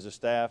together as a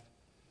staff.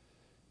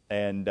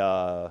 And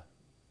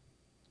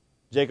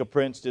Jacob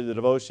Prince did the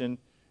devotion,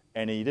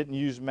 and he didn't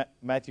use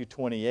Matthew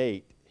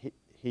 28.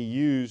 He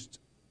used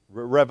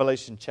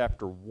Revelation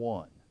chapter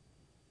 1.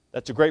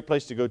 That's a great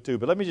place to go to.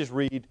 But let me just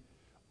read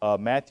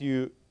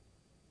Matthew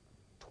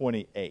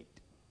 28.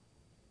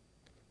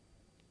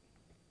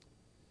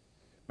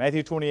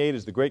 Matthew 28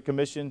 is the Great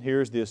Commission.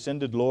 Here's the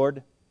ascended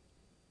Lord.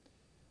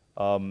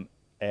 And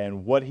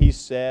what he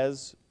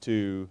says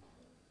to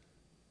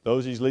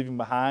those he's leaving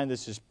behind.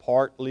 This is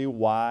partly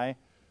why,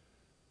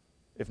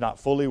 if not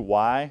fully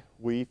why,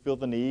 we feel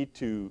the need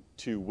to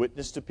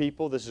witness to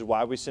people. This is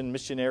why we send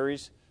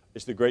missionaries.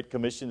 It's the Great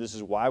Commission. This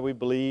is why we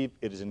believe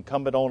it is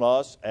incumbent on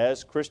us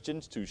as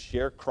Christians to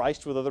share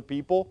Christ with other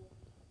people,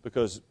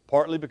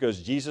 partly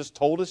because Jesus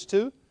told us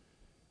to.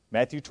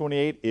 Matthew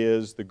 28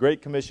 is the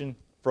Great Commission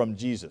from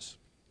Jesus.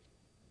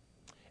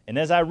 And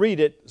as I read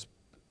it,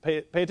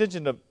 pay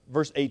attention to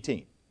verse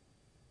 18.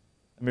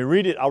 Let me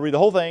read it. I'll read the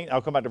whole thing.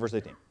 I'll come back to verse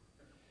 18.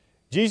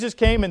 Jesus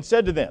came and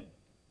said to them,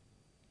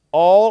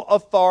 "All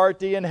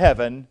authority in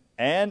heaven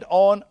and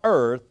on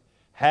earth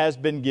has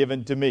been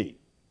given to me."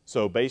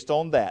 So based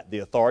on that, the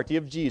authority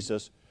of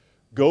Jesus,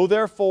 "Go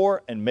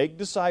therefore and make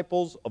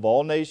disciples of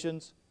all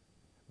nations,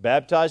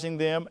 baptizing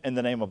them in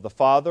the name of the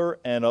Father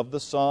and of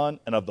the Son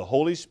and of the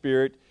Holy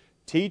Spirit,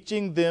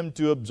 teaching them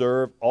to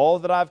observe all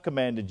that I've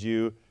commanded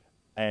you,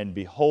 and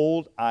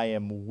behold, I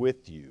am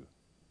with you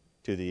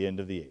to the end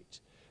of the age."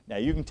 Now,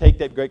 you can take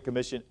that Great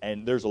Commission,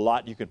 and there's a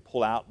lot you can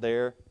pull out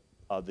there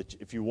that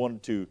if you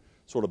wanted to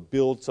sort of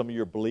build some of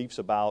your beliefs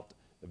about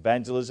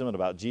evangelism and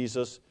about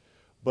Jesus.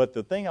 But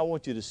the thing I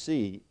want you to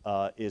see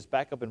is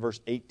back up in verse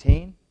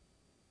 18,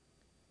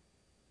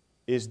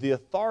 is the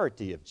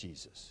authority of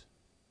Jesus.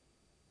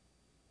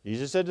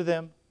 Jesus said to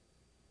them,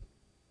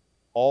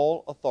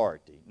 "All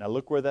authority." Now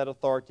look where that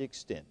authority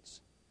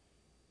extends.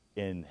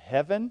 In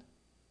heaven,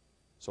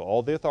 so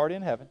all the authority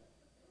in heaven,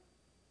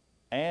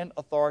 and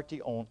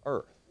authority on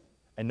earth.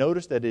 And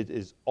notice that it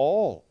is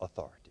all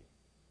authority.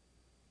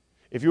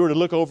 If you were to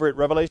look over at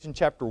Revelation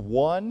chapter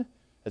 1,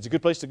 it's a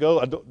good place to go.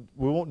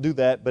 We won't do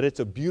that, but it's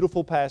a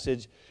beautiful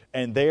passage.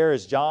 And there,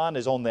 as John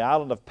is on the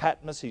island of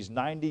Patmos, he's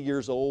 90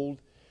 years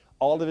old.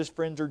 All of his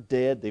friends are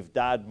dead. They've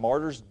died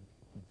martyrs'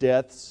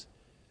 deaths.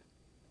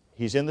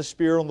 He's in the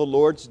Spirit on the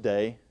Lord's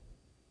day.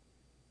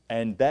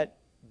 And that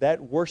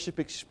worship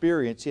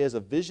experience, he has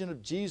a vision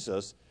of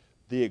Jesus,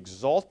 the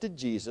exalted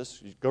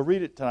Jesus. Go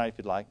read it tonight if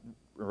you'd like,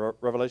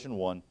 Revelation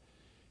 1.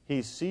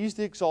 He sees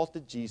the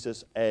exalted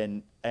Jesus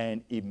and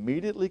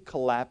immediately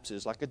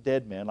collapses like a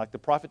dead man, like the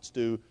prophets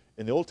do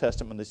in the Old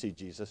Testament when they see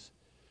Jesus.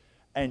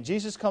 And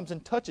Jesus comes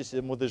and touches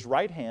him with his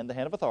right hand, the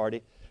hand of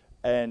authority,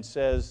 and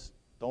says,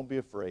 "Don't be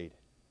afraid,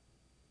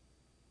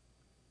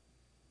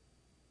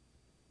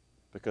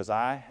 because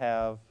I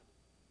have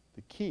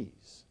the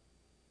keys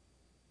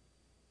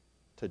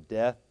to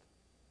death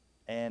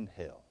and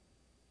hell."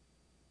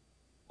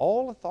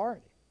 All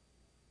authority.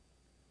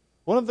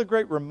 One of the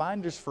great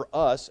reminders for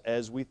us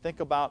as we think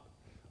about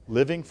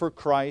living for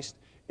Christ,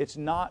 it's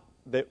not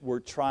that we're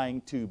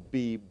trying to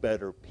be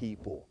better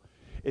people.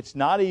 It's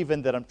not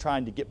even that I'm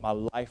trying to get my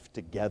life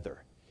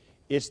together.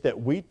 It's that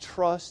we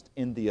trust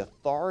in the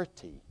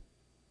authority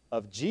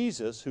of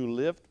Jesus, who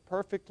lived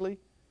perfectly,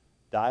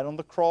 died on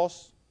the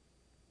cross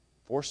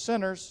for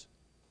sinners.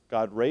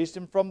 God raised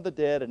him from the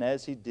dead, and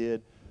as he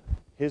did,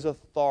 his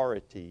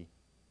authority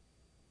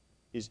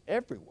is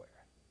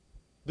everywhere.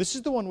 This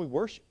is the one we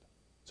worship.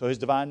 So his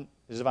divine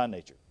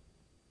nature,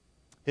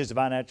 his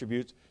divine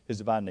attributes, his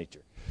divine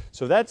nature.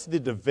 So that's the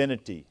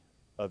divinity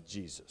of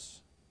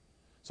Jesus.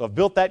 So I've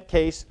built that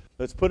case.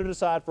 Let's put it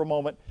aside for a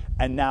moment.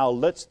 And now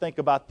let's think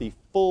about the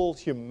full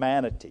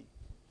humanity.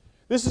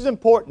 This is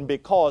important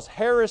because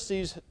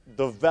heresies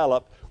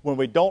develop when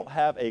we don't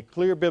have a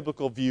clear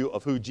biblical view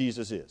of who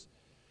Jesus is.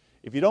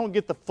 If you don't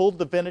get the full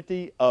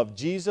divinity of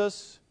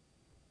Jesus,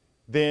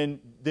 then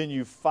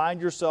you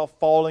find yourself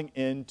falling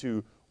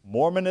into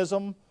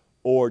Mormonism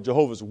or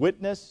Jehovah's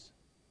Witness.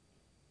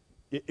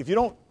 If you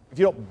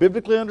don't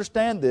biblically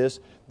understand this,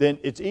 then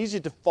it's easy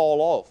to fall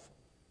off.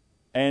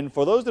 And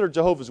for those that are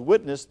Jehovah's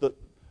Witness,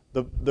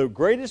 the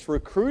greatest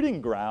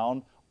recruiting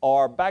ground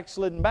are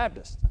backslidden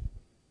Baptists.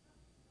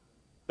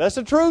 That's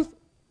the truth.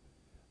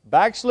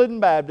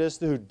 Backslidden Baptists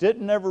who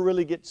didn't ever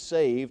really get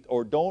saved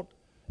or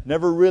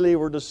never really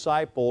were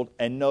discipled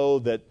and know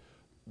that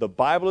the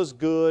Bible is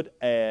good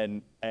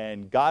and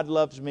God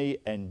loves me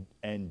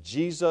and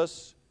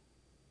Jesus,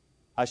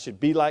 I should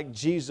be like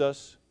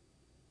Jesus.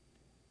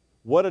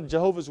 What a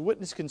Jehovah's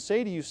Witness can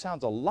say to you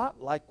sounds a lot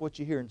like what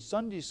you hear in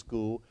Sunday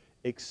school,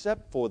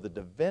 except for the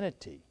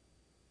divinity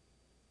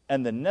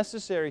and the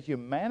necessary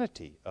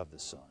humanity of the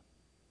Son.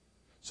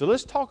 So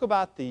let's talk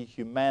about the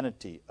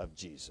humanity of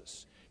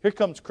Jesus. Here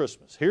comes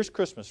Christmas. Here's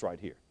Christmas right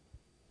here.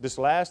 This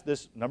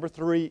number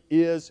 3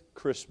 is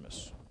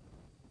Christmas.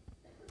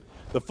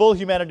 The full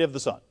humanity of the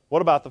Son.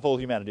 What about the full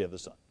humanity of the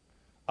Son?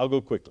 I'll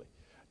go quickly.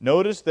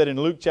 Notice that in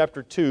Luke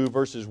chapter 2,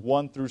 verses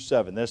 1 through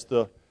 7,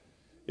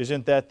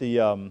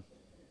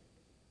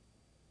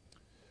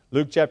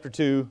 Luke chapter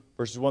 2,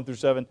 verses 1 through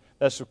 7,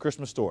 that's the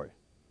Christmas story.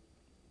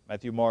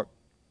 Matthew, Mark,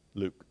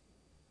 Luke.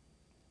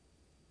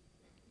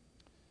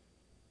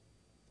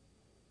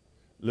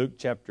 Luke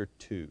chapter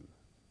 2.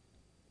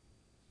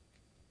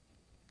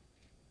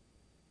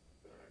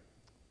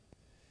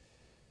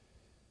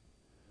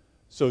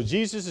 So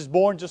Jesus is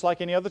born just like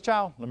any other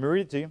child. Let me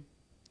read it to you.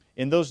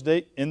 In those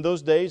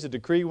days, a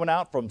decree went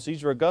out from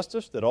Caesar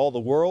Augustus that all the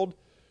world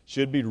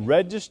should be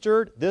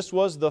registered. This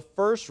was the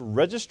first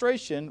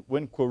registration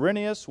when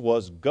Quirinius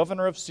was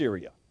governor of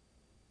Syria.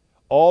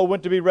 All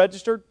went to be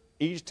registered,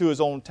 each to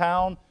his own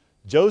town.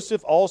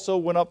 Joseph also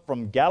went up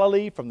from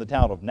Galilee, from the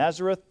town of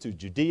Nazareth to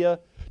Judea,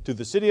 to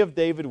the city of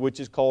David, which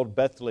is called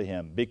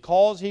Bethlehem,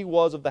 because he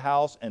was of the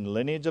house and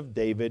lineage of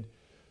David.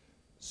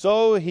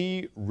 So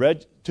he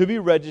to be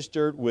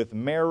registered with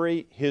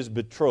Mary, his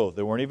betrothed.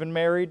 They weren't even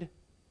married.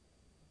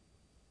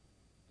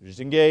 They're just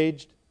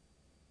engaged.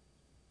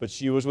 But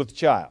she was with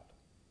child.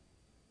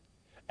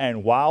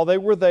 And while they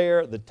were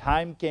there, the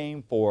time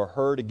came for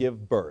her to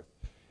give birth.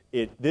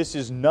 This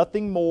is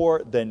nothing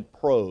more than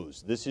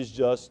prose. This is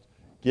just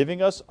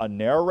giving us a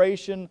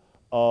narration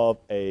of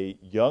a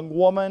young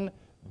woman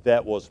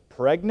that was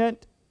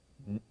pregnant,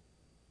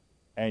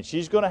 and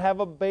she's going to have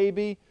a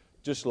baby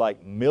just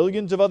like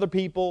millions of other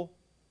people,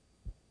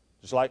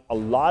 just like a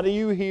lot of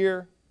you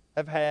here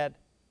have had.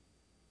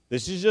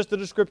 This is just a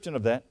description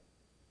of that.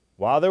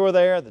 While they were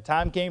there, the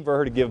time came for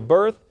her to give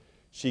birth.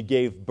 She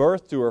gave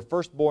birth to her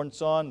firstborn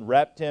son,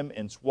 wrapped him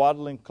in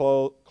swaddling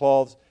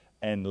cloths,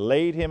 and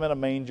laid him in a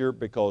manger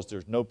because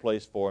there's no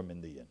place for him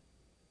in the inn.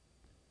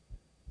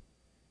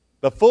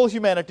 The full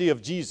humanity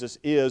of Jesus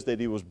is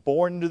that he was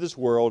born into this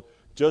world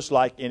just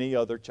like any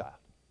other child.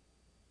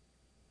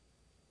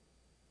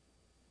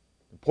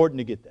 Important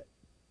to get that.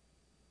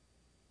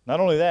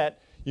 Not only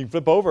that, you can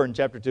flip over in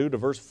chapter 2 to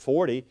verse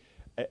 40.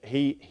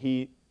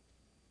 He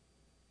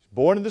was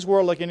born in this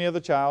world like any other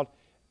child,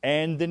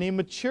 and then he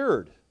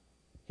matured.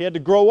 He had to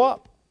grow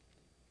up.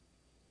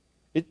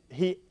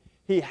 He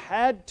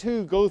had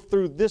to go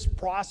through this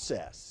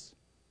process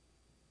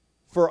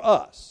for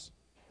us.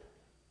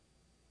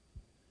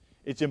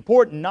 It's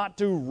important not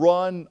to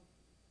run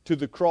to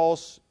the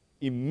cross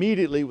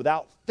immediately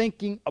without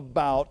thinking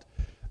about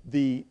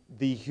the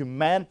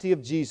humanity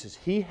of Jesus.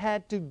 He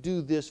had to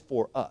do this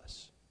for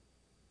us.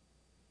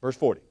 Verse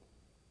 40.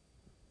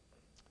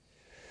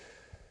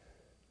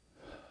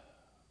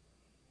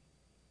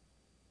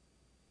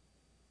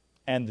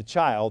 And the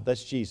child,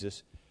 that's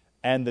Jesus,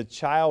 and the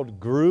child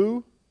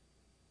grew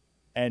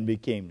and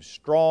became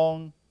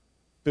strong,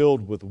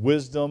 filled with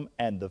wisdom,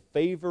 and the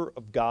favor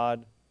of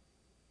God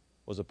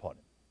was upon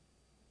him.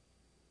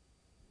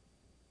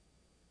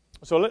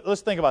 So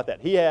let's think about that.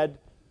 He had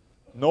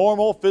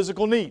normal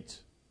physical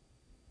needs.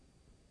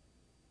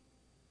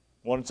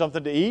 Wanted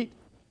something to eat.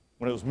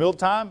 When it was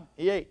mealtime,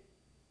 he ate.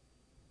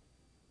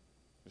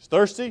 He was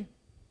thirsty.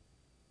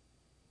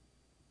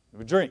 He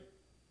would drink.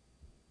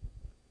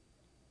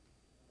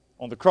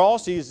 On the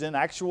cross, he's in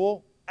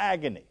actual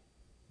agony.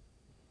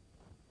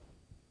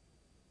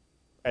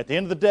 At the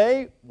end of the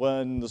day,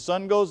 when the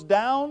sun goes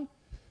down,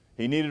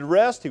 he needed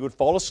rest, he would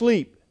fall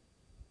asleep.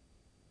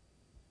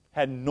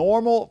 Had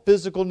normal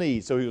physical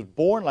needs. So he was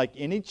born like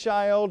any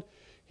child.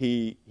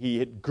 He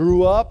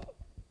grew up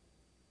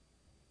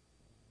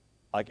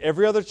like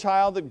every other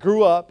child that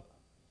grew up.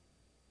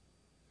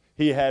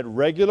 He had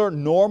regular,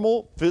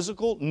 normal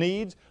physical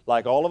needs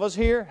like all of us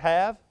here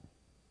have.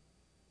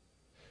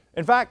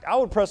 In fact, I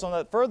would press on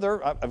that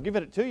further. I've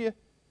given it to you.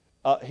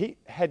 He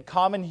had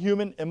common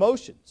human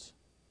emotions.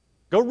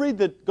 Go read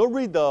the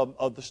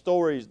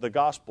stories, the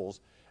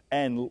Gospels,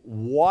 and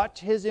watch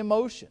his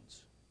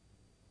emotions.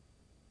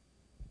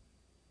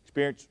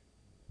 Experienced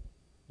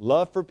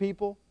love for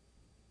people.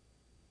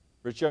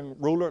 Rich young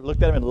ruler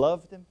looked at him and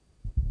loved him.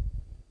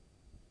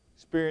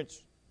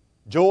 Experienced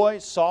joy,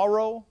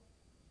 sorrow.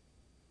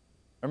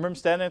 I remember him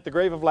standing at the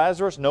grave of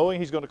Lazarus, knowing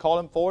he's going to call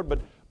him forward,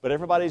 but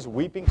everybody's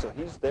weeping, so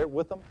he's there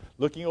with them,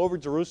 looking over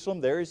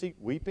Jerusalem. There is he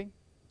weeping.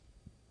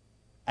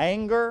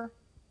 Anger.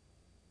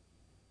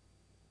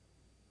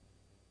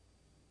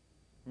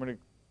 When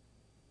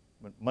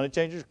money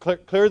changers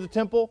clear the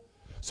temple.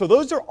 So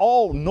those are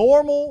all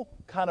normal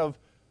kind of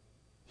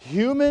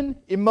human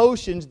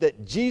emotions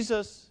that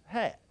Jesus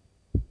had.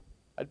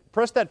 I'd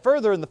press that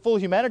further in the full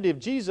humanity of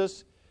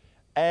Jesus,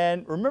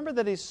 and remember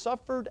that he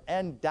suffered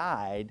and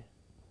died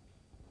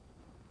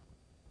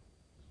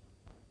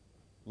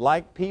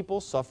like people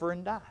suffer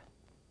and die.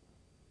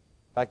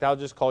 In fact, I'll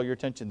just call your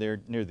attention there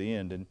near the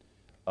end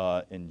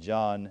in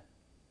John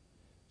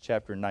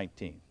chapter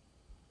 19.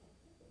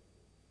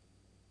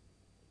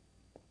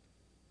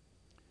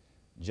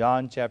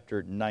 John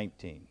chapter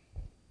 19.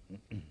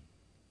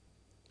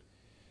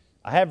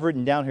 I have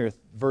written down here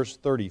verse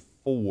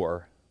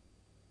 34.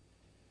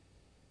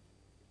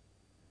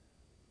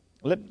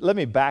 Let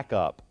me back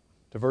up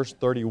to verse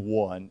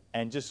 31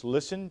 and just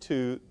listen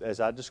to, as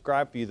I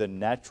describe for you, the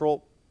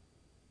natural,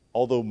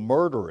 although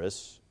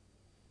murderous,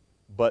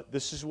 but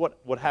this is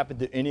what would happen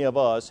to any of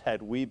us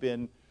had we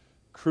been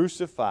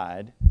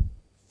crucified.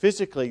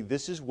 Physically,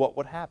 this is what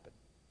would happen.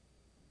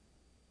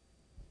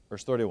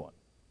 Verse 31.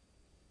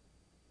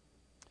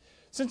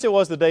 Since it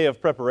was the day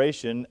of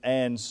preparation,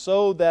 and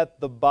so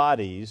that the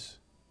bodies,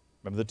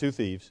 remember the two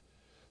thieves,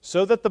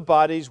 so that the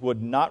bodies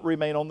would not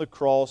remain on the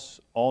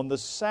cross on the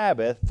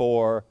Sabbath,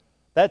 for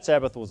that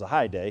Sabbath was a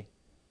high day,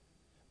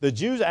 The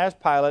Jews asked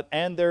Pilate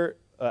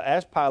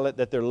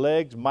that their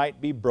legs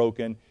might be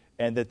broken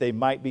and that they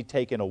might be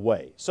taken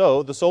away.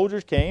 So the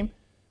soldiers came,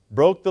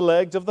 broke the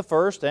legs of the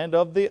first and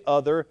of the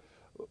other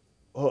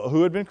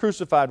who had been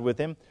crucified with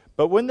him.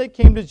 But when they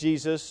came to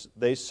Jesus,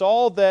 they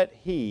saw that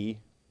he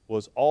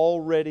was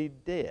already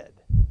dead.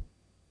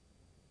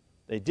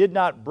 They did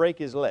not break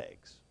his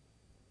legs.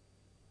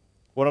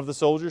 One of the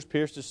soldiers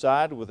pierced his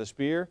side with a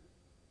spear.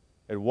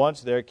 At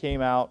once there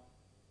came out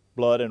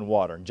blood and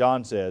water. And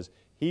John says,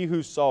 he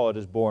who saw it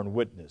is borne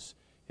witness.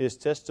 His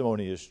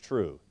testimony is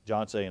true.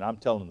 John saying, I'm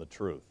telling the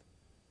truth.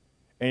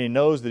 And he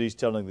knows that he's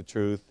telling the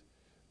truth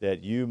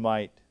that you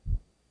might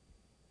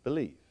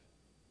believe.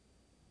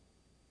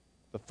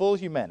 The full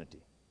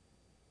humanity,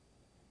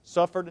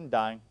 suffered and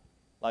dying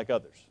like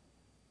others.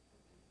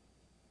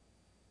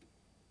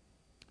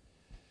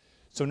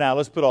 So now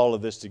let's put all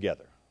of this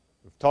together.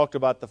 We've talked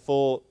about the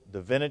full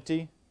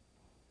divinity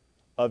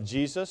of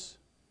Jesus.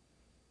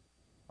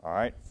 All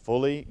right,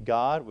 fully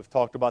God. We've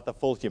talked about the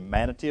full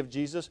humanity of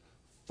Jesus,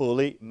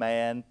 fully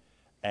man.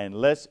 And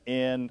let's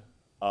end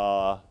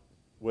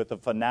with the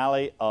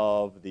finale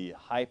of the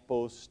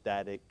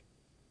hypostatic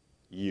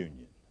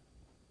union.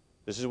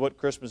 This is what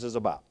Christmas is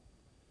about.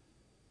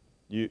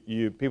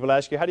 People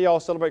ask you, how do you all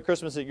celebrate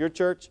Christmas at your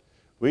church?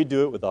 We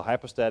do it with a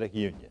hypostatic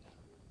union.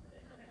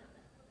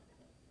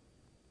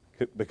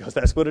 Because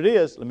that's what it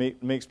is. Let me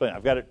explain.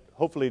 I've got it.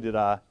 Hopefully, did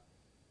I?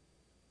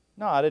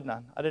 No, I did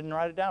not. I didn't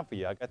write it down for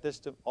you. I got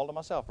this all to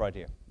myself right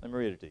here. Let me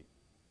read it to you.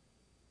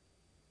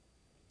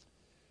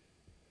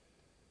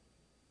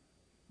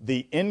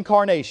 The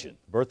incarnation,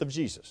 birth of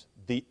Jesus,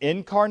 the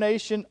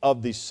incarnation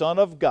of the Son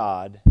of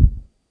God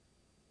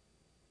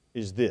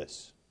is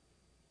this.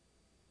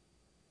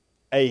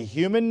 A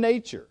human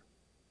nature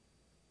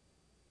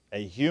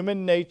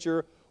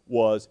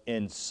was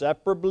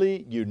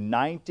inseparably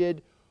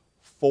united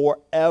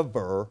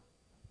forever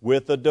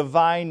with a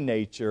divine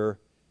nature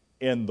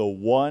in the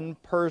one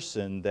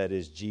person that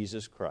is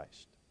Jesus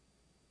Christ.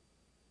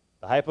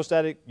 The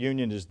hypostatic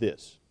union is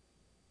this.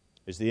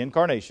 It's the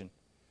incarnation.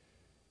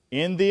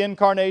 In the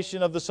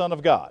incarnation of the Son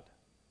of God,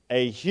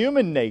 a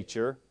human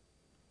nature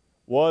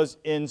was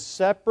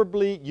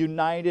inseparably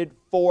united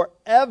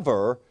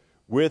forever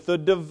with a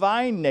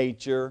divine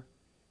nature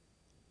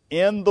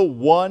in the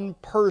one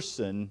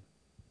person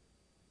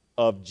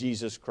of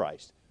Jesus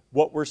Christ.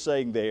 What we're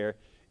saying there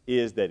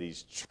is that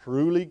He's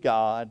truly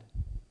God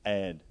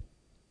and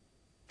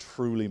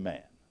truly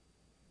man.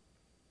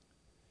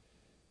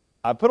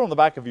 I put on the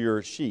back of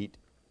your sheet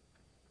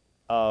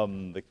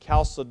the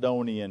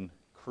Chalcedonian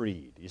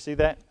Creed. You see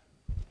that?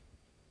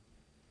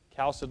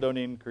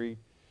 Chalcedonian Creed.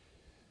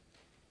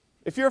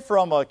 If you're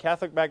from a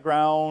Catholic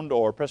background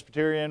or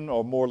Presbyterian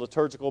or more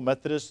liturgical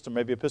Methodist or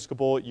maybe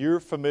Episcopal,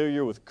 you're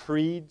familiar with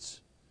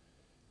creeds.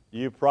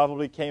 You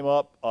probably came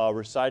up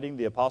reciting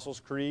the Apostles'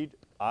 Creed.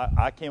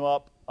 I came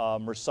up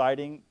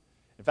reciting.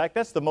 In fact,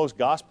 that's the most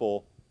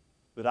gospel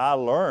that I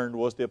learned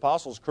was the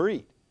Apostles'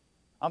 Creed.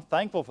 I'm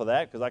thankful for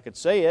that because I could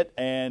say it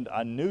and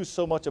I knew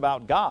so much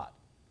about God.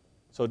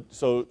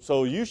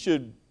 So you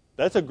should.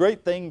 That's a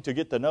great thing to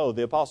get to know,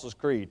 the Apostles'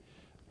 Creed.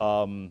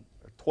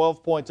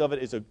 12 points of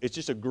it. It's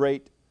just a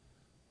great,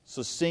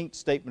 succinct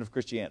statement of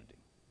Christianity.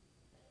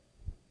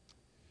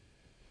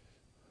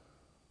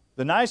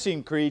 The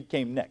Nicene Creed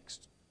came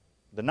next.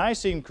 The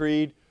Nicene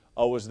Creed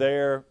was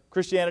there.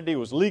 Christianity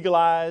was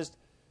legalized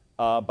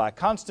by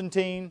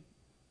Constantine.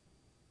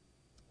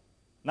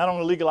 Not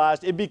only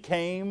legalized, it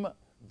became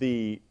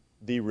the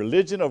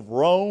religion of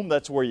Rome.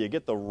 That's where you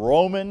get the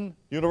Roman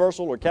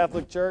Universal or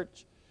Catholic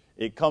Church.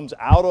 It comes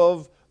out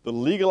of the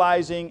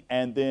legalizing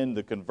and then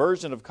the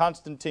conversion of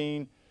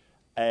Constantine.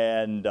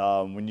 And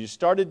when you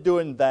started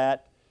doing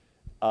that,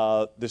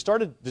 they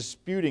started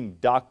disputing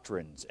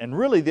doctrines and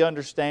really the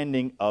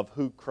understanding of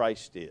who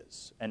Christ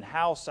is and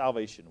how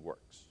salvation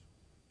works.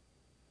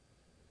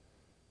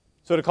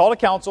 So to call a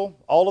council,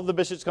 all of the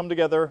bishops come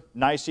together,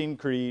 Nicene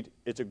Creed.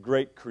 It's a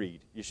great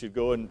creed. You should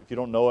go and, if you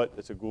don't know it,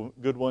 it's a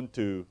good one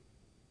to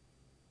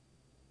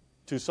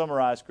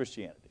summarize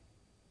Christianity.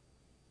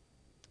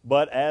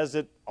 But as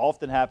it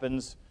often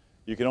happens,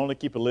 you can only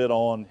keep a lid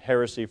on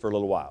heresy for a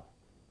little while.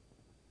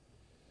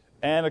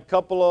 And a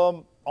couple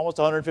of, almost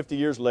 150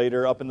 years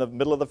later, up in the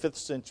middle of the 5th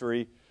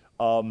century,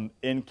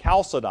 in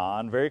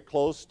Chalcedon, very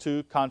close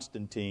to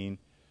Constantine,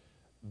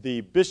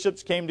 the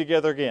bishops came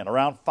together again,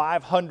 around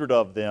 500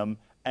 of them,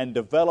 and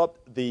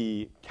developed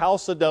the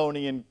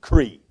Chalcedonian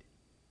Creed.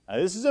 Now,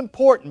 this is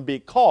important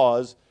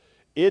because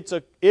it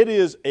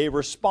is a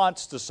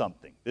response to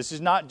something. This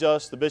is not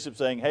just the bishop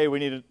saying, hey, we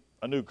need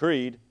a new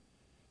creed.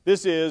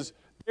 This is,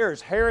 there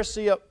is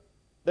heresy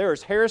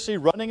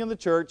running in the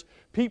church.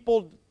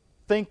 People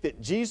think that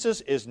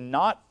Jesus is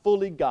not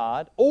fully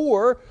God,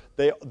 or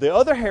the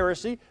other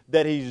heresy,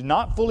 that He's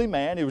not fully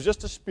man, He was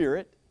just a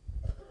spirit.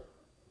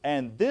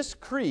 And this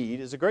creed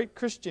is a great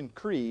Christian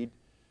creed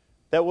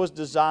that was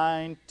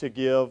designed to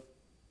give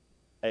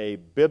a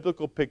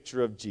biblical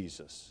picture of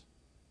Jesus.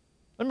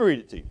 Let me read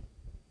it to you.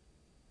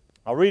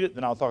 I'll read it,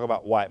 then I'll talk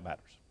about why it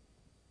matters.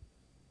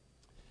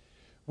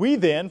 We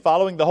then,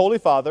 following the Holy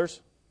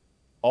Fathers,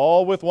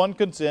 all with one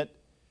consent,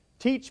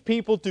 teach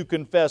people to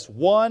confess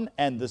one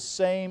and the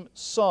same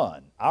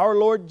Son, our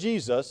Lord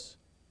Jesus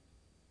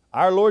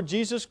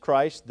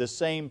Christ, the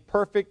same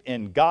perfect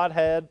in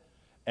Godhead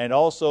and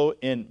also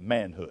in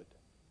manhood.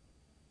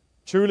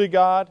 Truly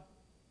God,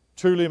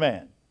 truly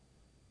man,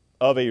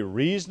 of a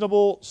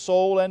reasonable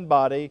soul and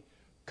body,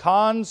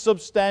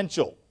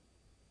 consubstantial.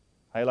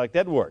 I like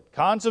that word.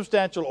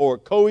 Consubstantial or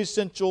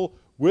coessential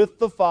with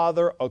the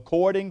Father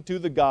according to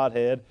the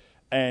Godhead,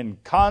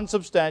 and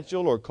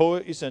consubstantial or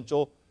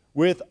coessential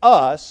with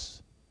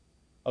us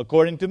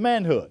according to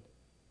manhood.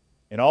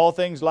 In all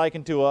things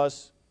likened to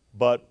us,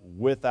 but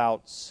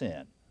without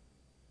sin.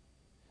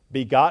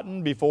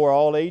 Begotten before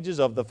all ages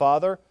of the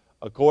Father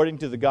according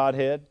to the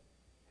Godhead,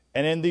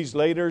 and in these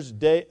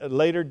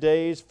later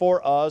days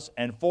for us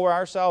and for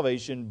our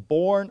salvation,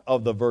 born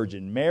of the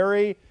Virgin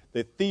Mary,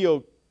 the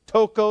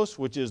Theotokos,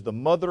 which is the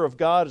mother of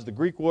God, is the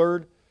Greek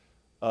word.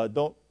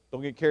 Don't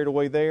get carried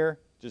away there.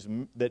 Just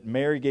that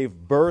Mary gave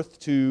birth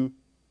to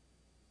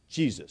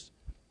Jesus,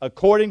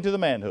 according to the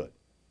manhood.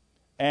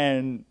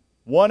 And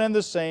one and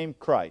the same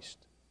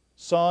Christ,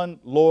 Son,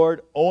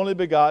 Lord, only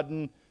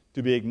begotten,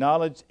 to be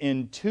acknowledged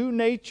in two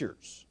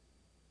natures.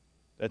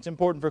 That's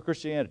important for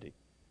Christianity.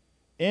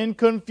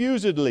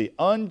 Inconfusedly,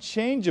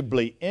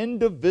 unchangeably,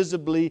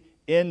 indivisibly,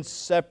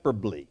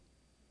 inseparably.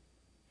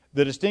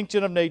 The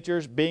distinction of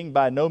natures being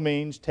by no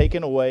means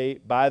taken away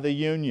by the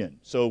union.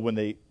 So when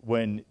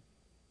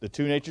the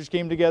two natures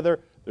came together,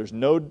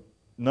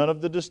 none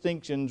of the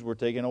distinctions were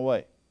taken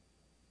away.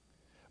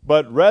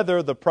 But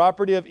rather the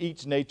property of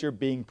each nature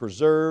being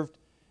preserved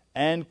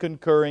and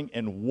concurring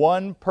in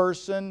one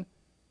person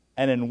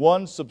and in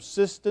one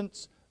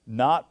subsistence,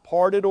 not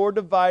parted or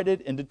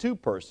divided into two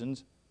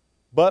persons,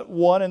 but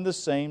one and the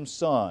same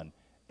Son,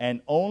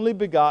 and only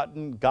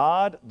begotten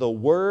God, the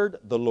Word,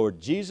 the Lord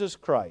Jesus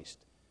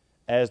Christ,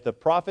 as the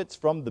prophets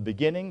from the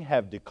beginning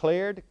have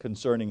declared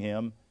concerning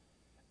Him,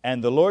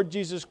 and the Lord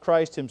Jesus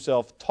Christ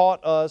Himself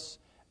taught us,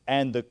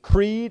 and the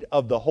creed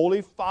of the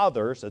Holy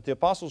Fathers, that's the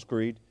Apostles'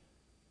 Creed,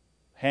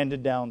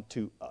 handed down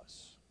to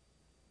us.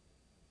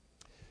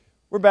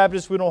 We're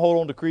Baptists, we don't hold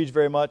on to creeds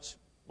very much.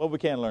 Well, we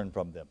can learn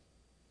from them.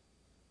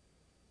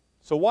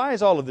 So why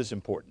is all of this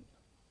important?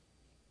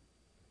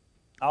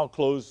 I'll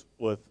close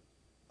with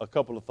a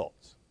couple of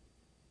thoughts.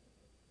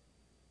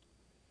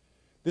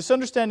 This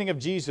understanding of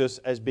Jesus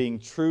as being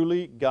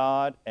truly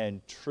God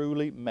and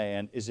truly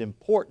man is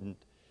important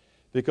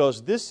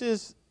because this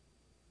is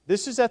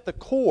at the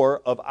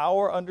core of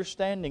our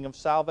understanding of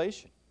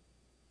salvation.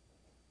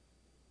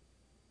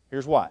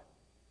 Here's why.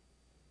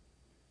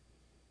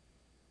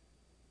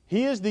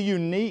 He is the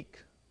unique,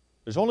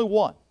 there's only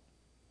one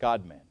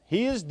God-man.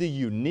 He is the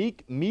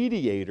unique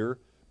mediator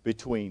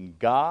between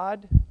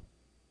God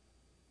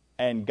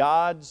and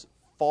God's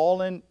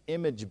fallen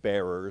image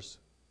bearers,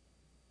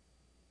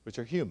 which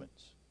are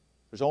humans.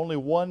 There's only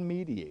one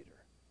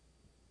mediator.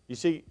 You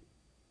see,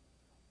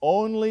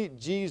 only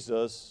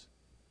Jesus,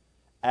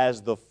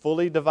 as the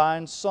fully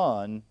divine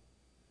Son,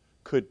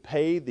 could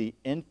pay the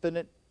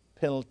infinite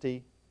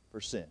penalty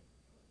for sin.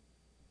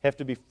 Have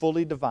to be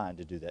fully divine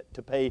to do that,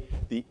 to pay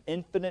the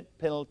infinite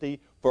penalty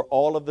for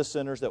all of the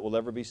sinners that will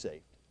ever be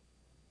saved.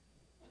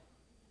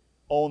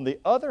 On the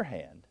other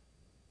hand,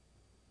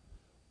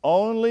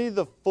 only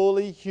the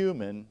fully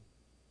human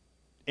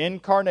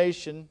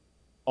incarnation,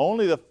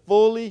 only the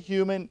fully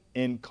human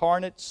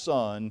incarnate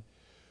Son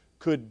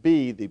could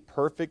be the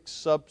perfect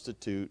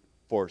substitute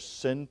for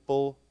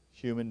sinful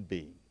human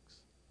beings.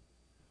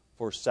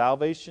 For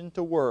salvation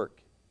to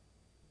work,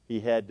 He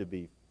had to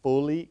be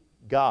fully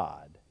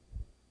God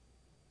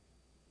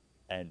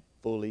and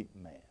fully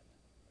man.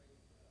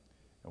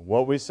 And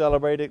what we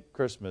celebrate at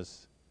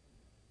Christmas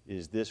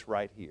is this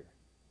right here.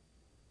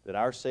 That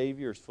our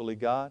Savior is fully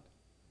God,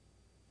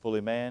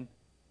 fully man,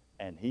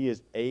 and He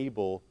is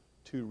able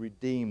to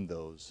redeem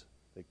those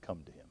that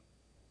come to Him.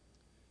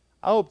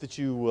 I hope that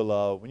you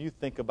will, when you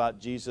think about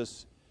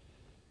Jesus,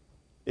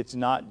 it's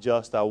not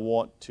just I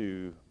want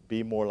to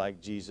be more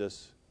like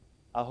Jesus.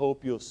 I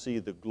hope you'll see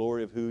the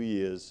glory of who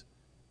He is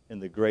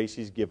and the grace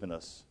He's given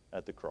us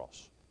at the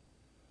cross.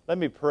 Let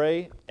me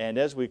pray, and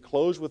as we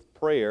close with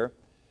prayer,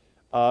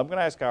 I'm going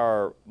to ask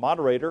our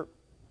moderator,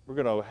 we're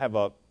going to have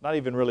not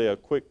even really a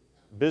quick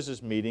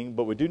business meeting,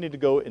 but we do need to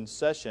go in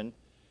session,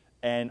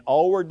 and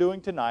all we're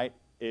doing tonight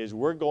is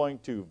we're going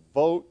to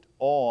vote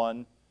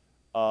on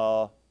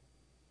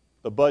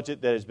the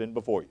budget that has been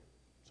before you.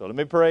 So let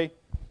me pray,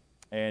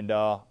 and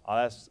I'll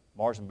ask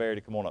Marson Barry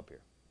to come on up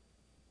here.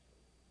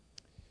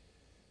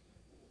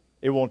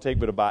 It won't take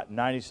but about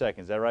 90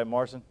 seconds. Is that right,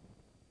 Marson?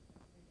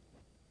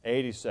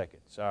 80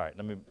 seconds. All right,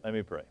 let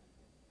me pray.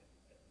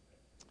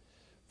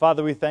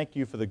 Father, we thank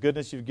You for the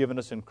goodness You've given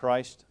us in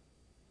Christ.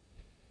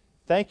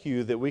 Thank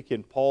You that we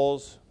can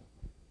pause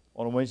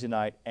on a Wednesday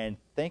night and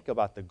think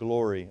about the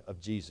glory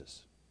of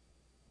Jesus.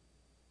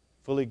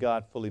 Fully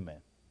God, fully man.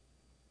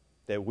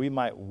 That we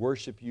might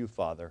worship You,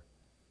 Father,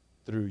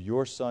 through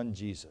Your Son,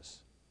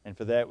 Jesus. And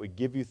for that we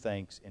give You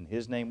thanks. In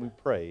His name we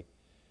pray.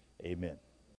 Amen.